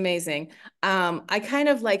Slate, she's amazing. I kind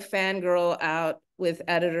of like fangirl out with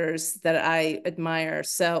editors that I admire.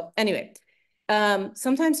 So anyway,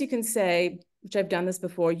 sometimes you can say, which I've done this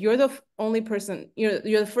before, you're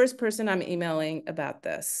the first person I'm emailing about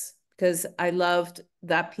this, because I loved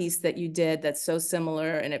that piece that you did that's so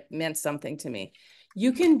similar and it meant something to me.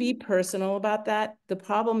 You can be personal about that. The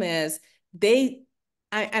problem is and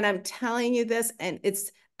I'm telling you this, and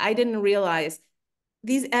I didn't realize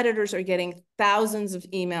these editors are getting thousands of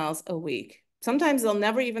emails a week. Sometimes they'll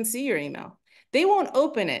never even see your email. They won't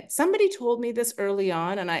open it. Somebody told me this early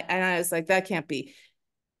on, and I was like, that can't be.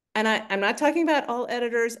 And I'm not talking about all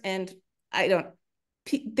editors, and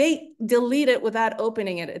they delete it without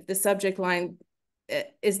opening it if the subject line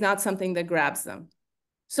is not something that grabs them.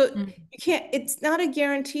 So it's not a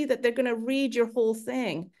guarantee that they're going to read your whole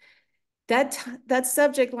thing. That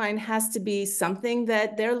subject line has to be something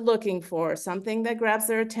that they're looking for, something that grabs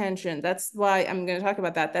their attention. That's why I'm going to talk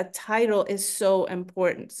about that. That title is so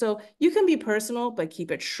important. So you can be personal, but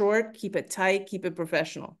keep it short, keep it tight, keep it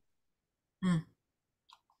professional.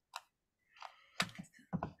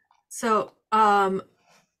 So,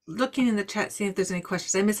 looking in the chat, seeing if there's any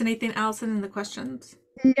questions. Did I miss anything, Allison, in the questions?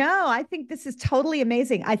 No, I think this is totally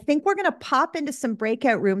amazing. I think we're going to pop into some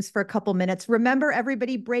breakout rooms for a couple minutes. Remember,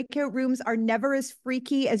 everybody, breakout rooms are never as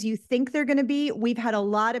freaky as you think they're going to be. We've had a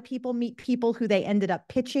lot of people meet people who they ended up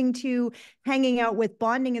pitching to, hanging out with,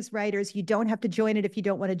 bonding as writers. You don't have to join it if you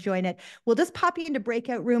don't want to join it. We'll just pop you into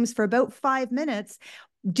breakout rooms for about 5 minutes.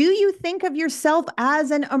 Do you think of yourself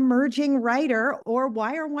as an emerging writer, or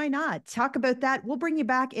why not? Talk about that. We'll bring you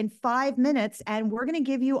back in 5 minutes, and we're going to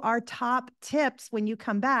give you our top tips when you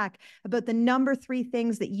come back about the number 3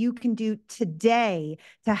 things that you can do today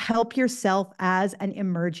to help yourself as an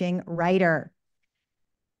emerging writer.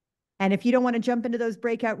 And if you don't want to jump into those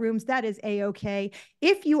breakout rooms, that is a-okay.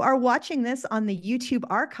 If you are watching this on the YouTube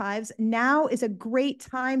archives, now is a great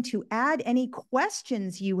time to add any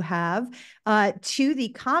questions you have to the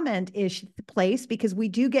comment-ish place, because we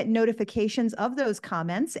do get notifications of those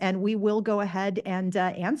comments, and we will go ahead and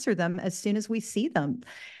answer them as soon as we see them.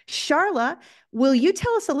 Sharla, will you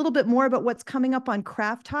tell us a little bit more about what's coming up on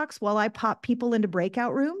Craft Talks while I pop people into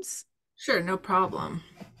breakout rooms? Sure, no problem.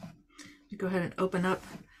 Go ahead and open up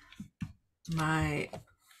my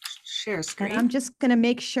share screen. And I'm just going to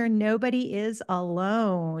make sure nobody is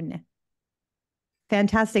alone.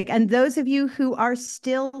 Fantastic. And those of you who are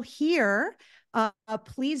still here,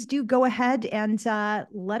 please do go ahead and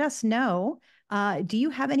let us know. Do you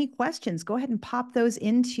have any questions? Go ahead and pop those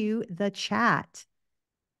into the chat.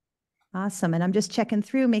 Awesome. And I'm just checking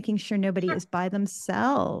through, making sure nobody is by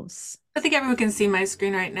themselves. I think everyone can see my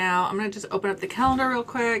screen right now. I'm going to just open up the calendar real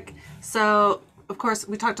quick. So of course,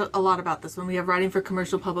 we talked a lot about this when we have writing for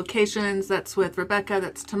commercial publications. That's with Rebecca.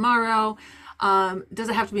 That's tomorrow. Does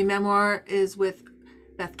it have to be memoir? Is with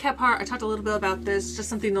Beth Kephart. I talked a little bit about this. Just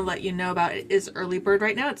something to let you know about. It is early bird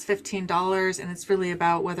right now. It's $15, and it's really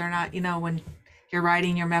about whether or not, you know, when you're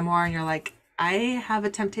writing your memoir and you're like, I have a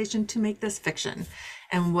temptation to make this fiction,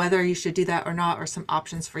 and whether you should do that or not, or some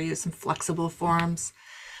options for you, some flexible forms.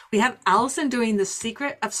 We have Allison doing The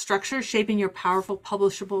Secret of Structure, Shaping Your Powerful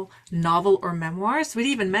Publishable Novel or Memoir. So we'd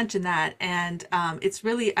even mentioned that. And it's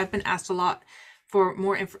really, I've been asked a lot for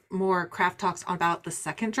more craft talks about the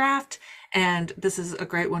second draft. And this is a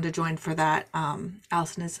great one to join for that.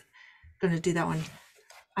 Allison is going to do that one.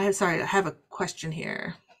 I have a question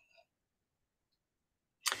here.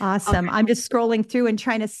 Awesome. Okay. I'm just scrolling through and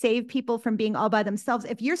trying to save people from being all by themselves.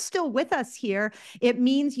 If you're still with us here, it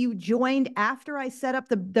means you joined after I set up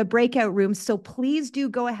the breakout room. So please do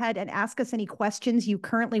go ahead and ask us any questions you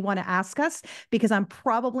currently want to ask us, because I'm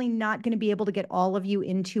probably not going to be able to get all of you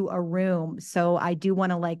into a room. So I do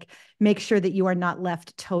want to make sure that you are not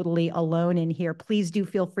left totally alone in here. Please do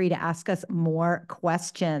feel free to ask us more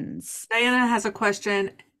questions. Diana has a question.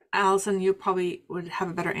 Allison, you probably would have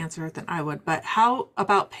a better answer than I would, but how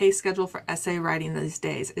about pay schedule for essay writing these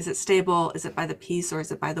days? Is it stable? Is it by the piece, or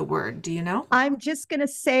is it by the word? Do you know? I'm just going to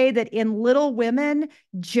say that in Little Women,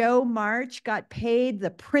 Jo March got paid the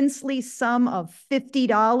princely sum of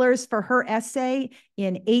 $50 for her essay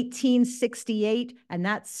in 1868, and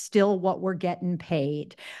that's still what we're getting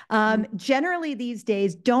paid. Generally these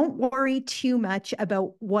days, don't worry too much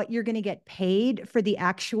about what you're going to get paid for the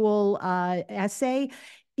actual essay.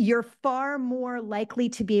 You're far more likely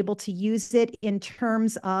to be able to use it in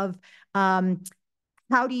terms of how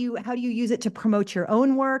do you use it to promote your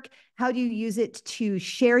own work? How do you use it to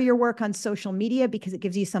share your work on social media, because it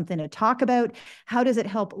gives you something to talk about? How does it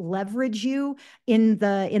help leverage you in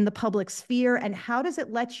the public sphere? And how does it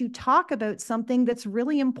let you talk about something that's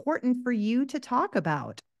really important for you to talk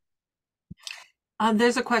about?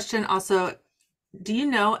 There's a question also. Do you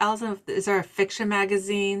know, Allison, is there a fiction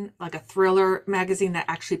magazine, like a thriller magazine, that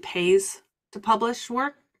actually pays to publish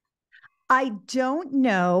work? I don't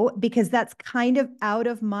know, because that's kind of out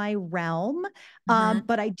of my realm.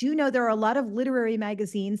 But I do know there are a lot of literary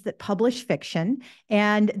magazines that publish fiction,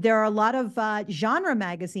 and there are a lot of genre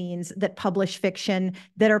magazines that publish fiction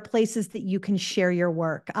that are places that you can share your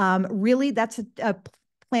work. Really, that's a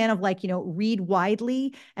plan of read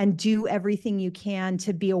widely and do everything you can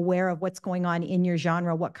to be aware of what's going on in your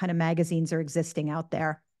genre, what kind of magazines are existing out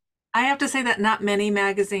there. I have to say that not many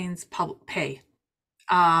magazines pay.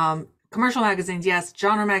 Commercial magazines, yes.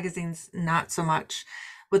 Genre magazines, not so much.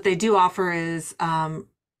 What they do offer is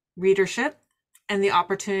readership and the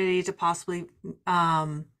opportunity to possibly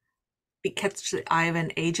catch the eye of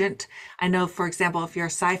an agent. I know, for example, if you're a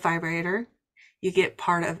sci-fi writer, you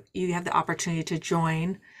have the opportunity to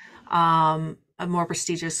join a more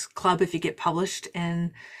prestigious club if you get published,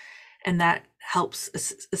 and that helps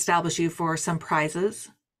establish you for some prizes,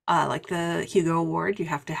 like the Hugo Award. You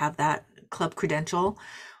have to have that club credential,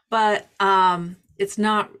 but it's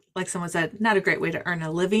not, like someone said, not a great way to earn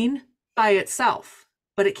a living by itself.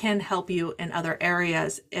 but it can help you in other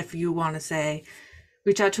areas if you want to say,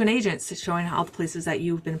 reach out to an agent, showing all the places that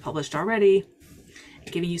you've been published already,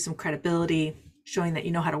 giving you some credibility, showing that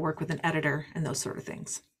you know how to work with an editor and those sort of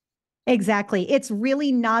things. Exactly. It's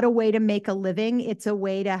really not a way to make a living. It's a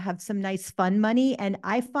way to have some nice fun money. And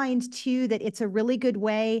I find too that it's a really good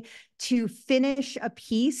way to finish a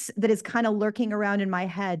piece that is kind of lurking around in my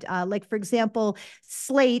head. Like, for example,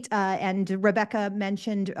 Slate, and Rebecca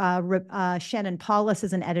mentioned Shannon Paulus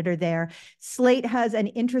as an editor there. Slate has an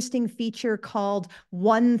interesting feature called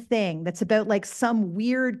One Thing that's about like some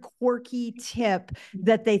weird, quirky tip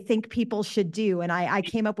that they think people should do. And I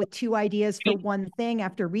came up with 2 ideas for One Thing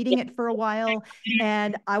after reading it for a while.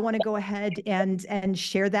 And I want to go ahead and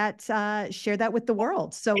share that with the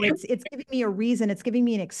world. So it's giving me a reason, it's giving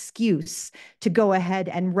me an excuse to go ahead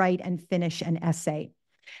and write and finish an essay.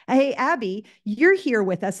 Hey, Abby, you're here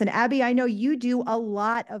with us. And Abby, I know you do a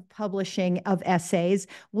lot of publishing of essays.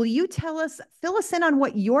 Will you fill us in on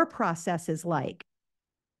what your process is like?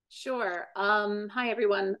 Sure. Hi,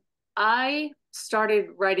 everyone. I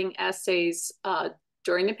started writing essays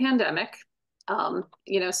during the pandemic.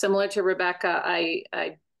 Similar to Rebecca, I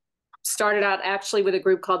started out actually with a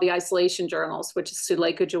group called the Isolation Journals, which is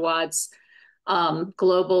Suleika Jawad's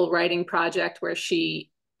global writing project, where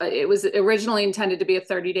it was originally intended to be a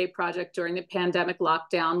 30-day project during the pandemic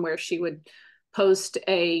lockdown, where she would post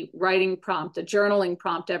a writing prompt, a journaling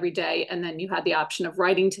prompt every day. And then you had the option of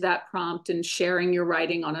writing to that prompt and sharing your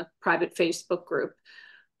writing on a private Facebook group.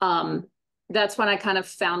 That's when I kind of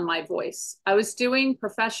found my voice. I was doing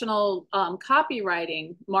professional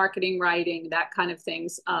copywriting, marketing writing, that kind of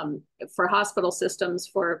things for hospital systems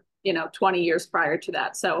for 20 years prior to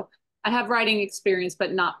that. So I have writing experience,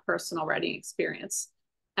 but not personal writing experience.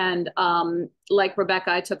 And like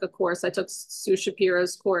Rebecca, I took a course. I took Sue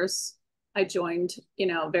Shapiro's course. I joined,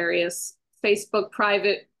 various Facebook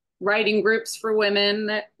private writing groups for women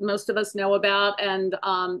that most of us know about, and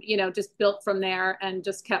just built from there and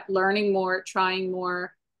just kept learning more, trying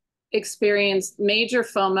more, experienced major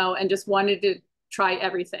FOMO, and just wanted to try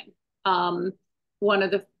everything. One of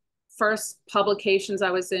the first publications I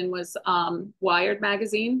was in was Wired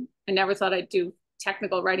magazine. I never thought I'd do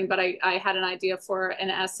technical writing, but I had an idea for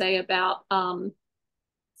an essay about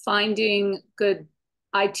finding good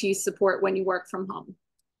IT support when you work from home.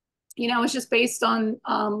 It's just based on,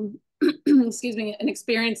 excuse me, an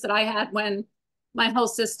experience that I had when my whole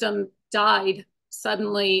system died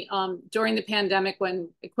suddenly during the pandemic, when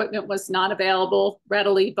equipment was not available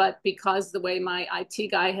readily, but because the way my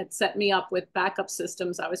IT guy had set me up with backup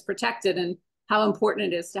systems, I was protected, and how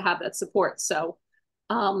important it is to have that support. So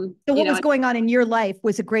what was going on in your life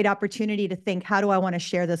was a great opportunity to think, how do I want to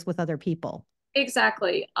share this with other people?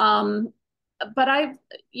 Exactly. But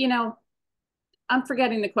I'm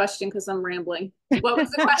forgetting the question because I'm rambling. What was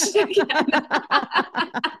the question again?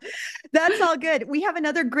 That's all good. We have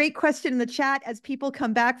another great question in the chat as people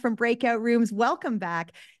come back from breakout rooms. Welcome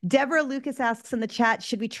back. Deborah Lucas asks in the chat,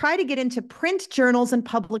 should we try to get into print journals and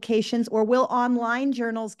publications, or will online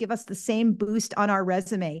journals give us the same boost on our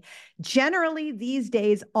resume? Generally, these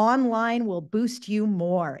days, online will boost you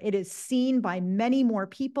more. It is seen by many more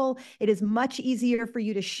people. It is much easier for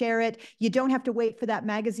you to share it. You don't have to wait for that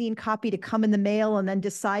magazine copy to come in the mail and then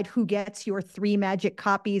decide who gets your 3 magic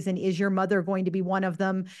copies and is your mother going to be one of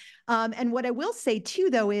them. And what I will say too,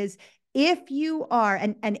 though, is if you are,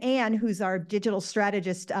 and Anne, who's our digital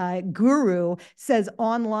strategist guru, says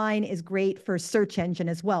online is great for search engine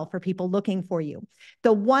as well, for people looking for you.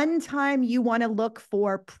 The one time you want to look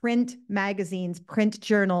for print magazines, print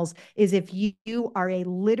journals, is if you are a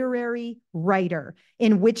literary writer,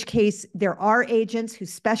 in which case there are agents who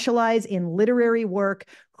specialize in literary work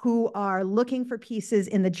who are looking for pieces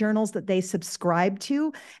in the journals that they subscribe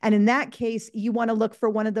to. And in that case, you want to look for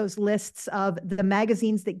one of those lists of the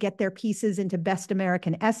magazines that get their pieces into Best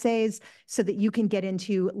American Essays, so that you can get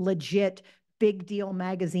into legit big deal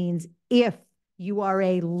magazines if you are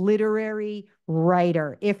a literary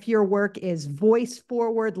writer. If your work is voice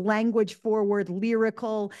forward, language forward,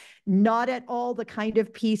 lyrical, not at all the kind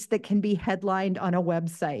of piece that can be headlined on a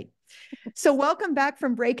website. So welcome back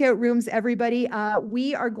from breakout rooms, everybody.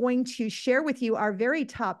 We are going to share with you our very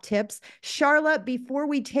top tips. Sharla, before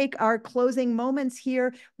we take our closing moments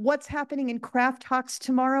here, what's happening in Craft Talks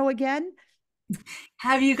tomorrow again?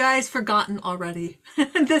 Have you guys forgotten already?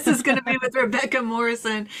 This is going to be with Rebecca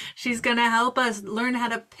Morrison. She's going to help us learn how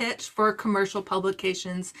to pitch for commercial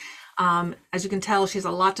publications. As you can tell, she has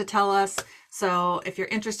a lot to tell us. So if you're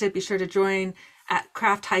interested, be sure to join at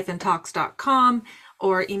craft-talks.com.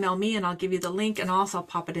 or email me and I'll give you the link, and also I'll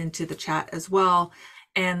pop it into the chat as well.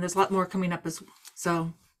 And there's a lot more coming up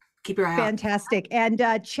so keep your eye out. Fantastic. And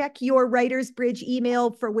check your Writer's Bridge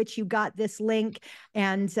email for which you got this link.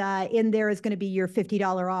 And in there is going to be your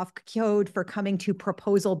 $50 off code for coming to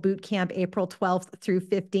Proposal Bootcamp April 12th through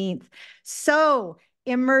 15th. So,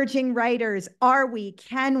 emerging writers, are we,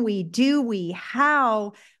 can we, do we,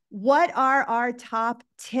 how? What are our top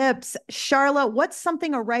tips? Sharla, what's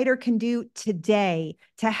something a writer can do today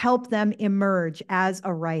to help them emerge as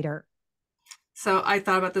a writer? So I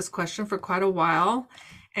thought about this question for quite a while.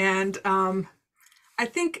 And I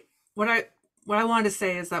think what I wanted to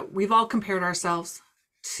say is that we've all compared ourselves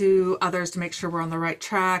to others to make sure we're on the right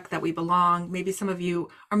track, that we belong. Maybe some of you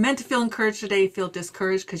are meant to feel encouraged today, feel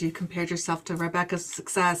discouraged because you compared yourself to Rebecca's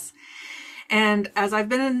success. And as I've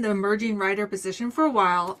been in the emerging writer position for a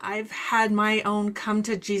while, I've had my own come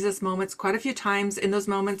to Jesus moments quite a few times. In those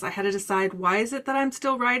moments, I had to decide, why is it that I'm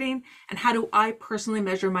still writing? And how do I personally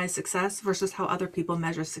measure my success versus how other people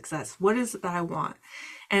measure success? What is it that I want?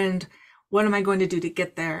 And what am I going to do to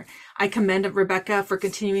get there? I commend Rebecca for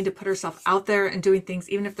continuing to put herself out there and doing things,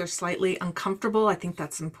 even if they're slightly uncomfortable. I think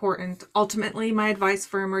that's important. Ultimately, my advice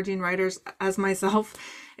for emerging writers, as myself,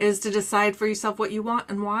 is to decide for yourself what you want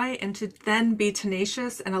and why, and to then be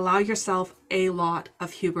tenacious and allow yourself a lot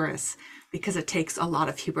of hubris, because it takes a lot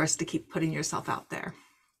of hubris to keep putting yourself out there.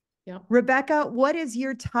 Yeah. Rebecca, what is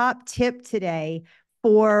your top tip today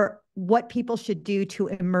for what people should do to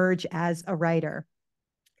emerge as a writer?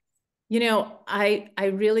 You know, I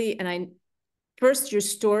really, first, your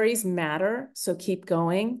stories matter, so keep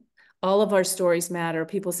going. All of our stories matter.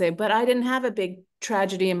 People say, but I didn't have a big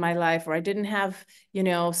tragedy in my life, or I didn't have,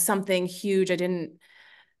 something huge.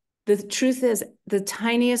 The truth is, the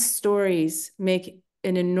tiniest stories make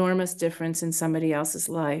an enormous difference in somebody else's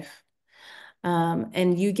life.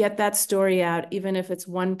 And you get that story out, even if it's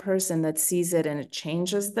one person that sees it and it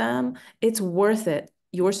changes them, it's worth it.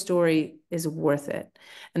 Your story is worth it.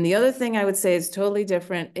 And the other thing I would say is totally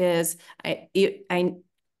different is I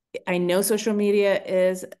know social media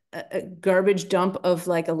is a garbage dump of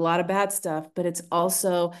like a lot of bad stuff, but it's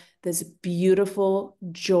also this beautiful,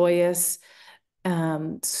 joyous,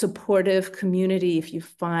 supportive community. If you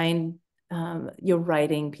find your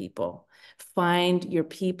writing people, find your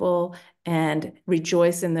people and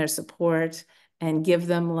rejoice in their support and give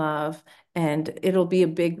them love. And it'll be a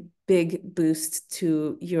big, big boost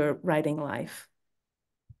to your writing life.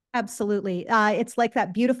 Absolutely. It's like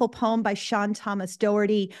that beautiful poem by Sean Thomas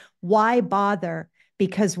Doherty, Why Bother?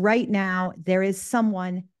 Because right now there is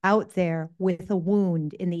someone out there with a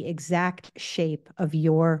wound in the exact shape of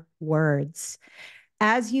your words.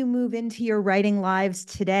 As you move into your writing lives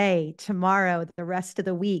today, tomorrow, the rest of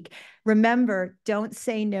the week, remember, don't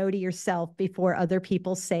say no to yourself before other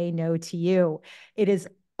people say no to you. It is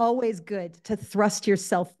always good to thrust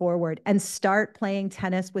yourself forward and start playing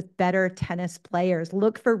tennis with better tennis players.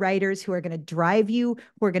 Look for writers who are going to drive you,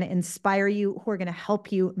 who are going to inspire you, who are going to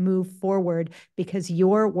help you move forward, because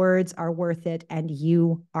your words are worth it and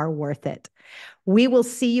you are worth it. We will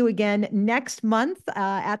see you again next month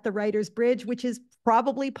at the Writer's Bridge, which is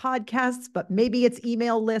probably podcasts, but maybe it's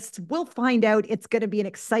email lists. We'll find out. It's going to be an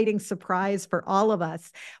exciting surprise for all of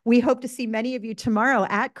us. We hope to see many of you tomorrow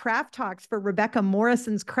at Craft Talks for Rebecca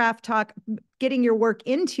Morrison's Craft Talk, getting your work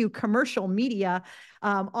into commercial media,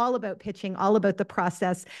 all about pitching, all about the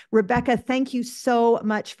process. Rebecca, thank you so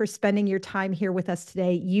much for spending your time here with us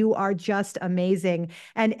today. You are just amazing.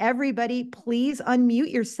 And everybody, please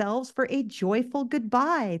unmute yourselves for a joyful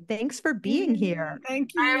goodbye. Thanks for being here.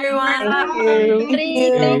 Thank you, everyone. Thank you. Thank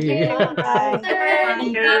you. Thank you. Bye.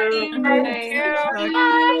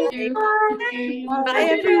 Bye,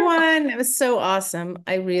 everyone. It was so awesome.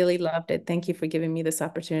 I really loved it. Thank you for giving me this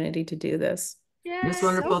opportunity to do this. It was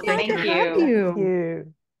wonderful. So Thank glad you. to have Thank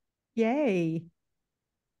you. Yay.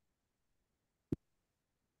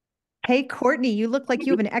 Hey, Courtney, you look like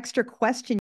you have an extra question.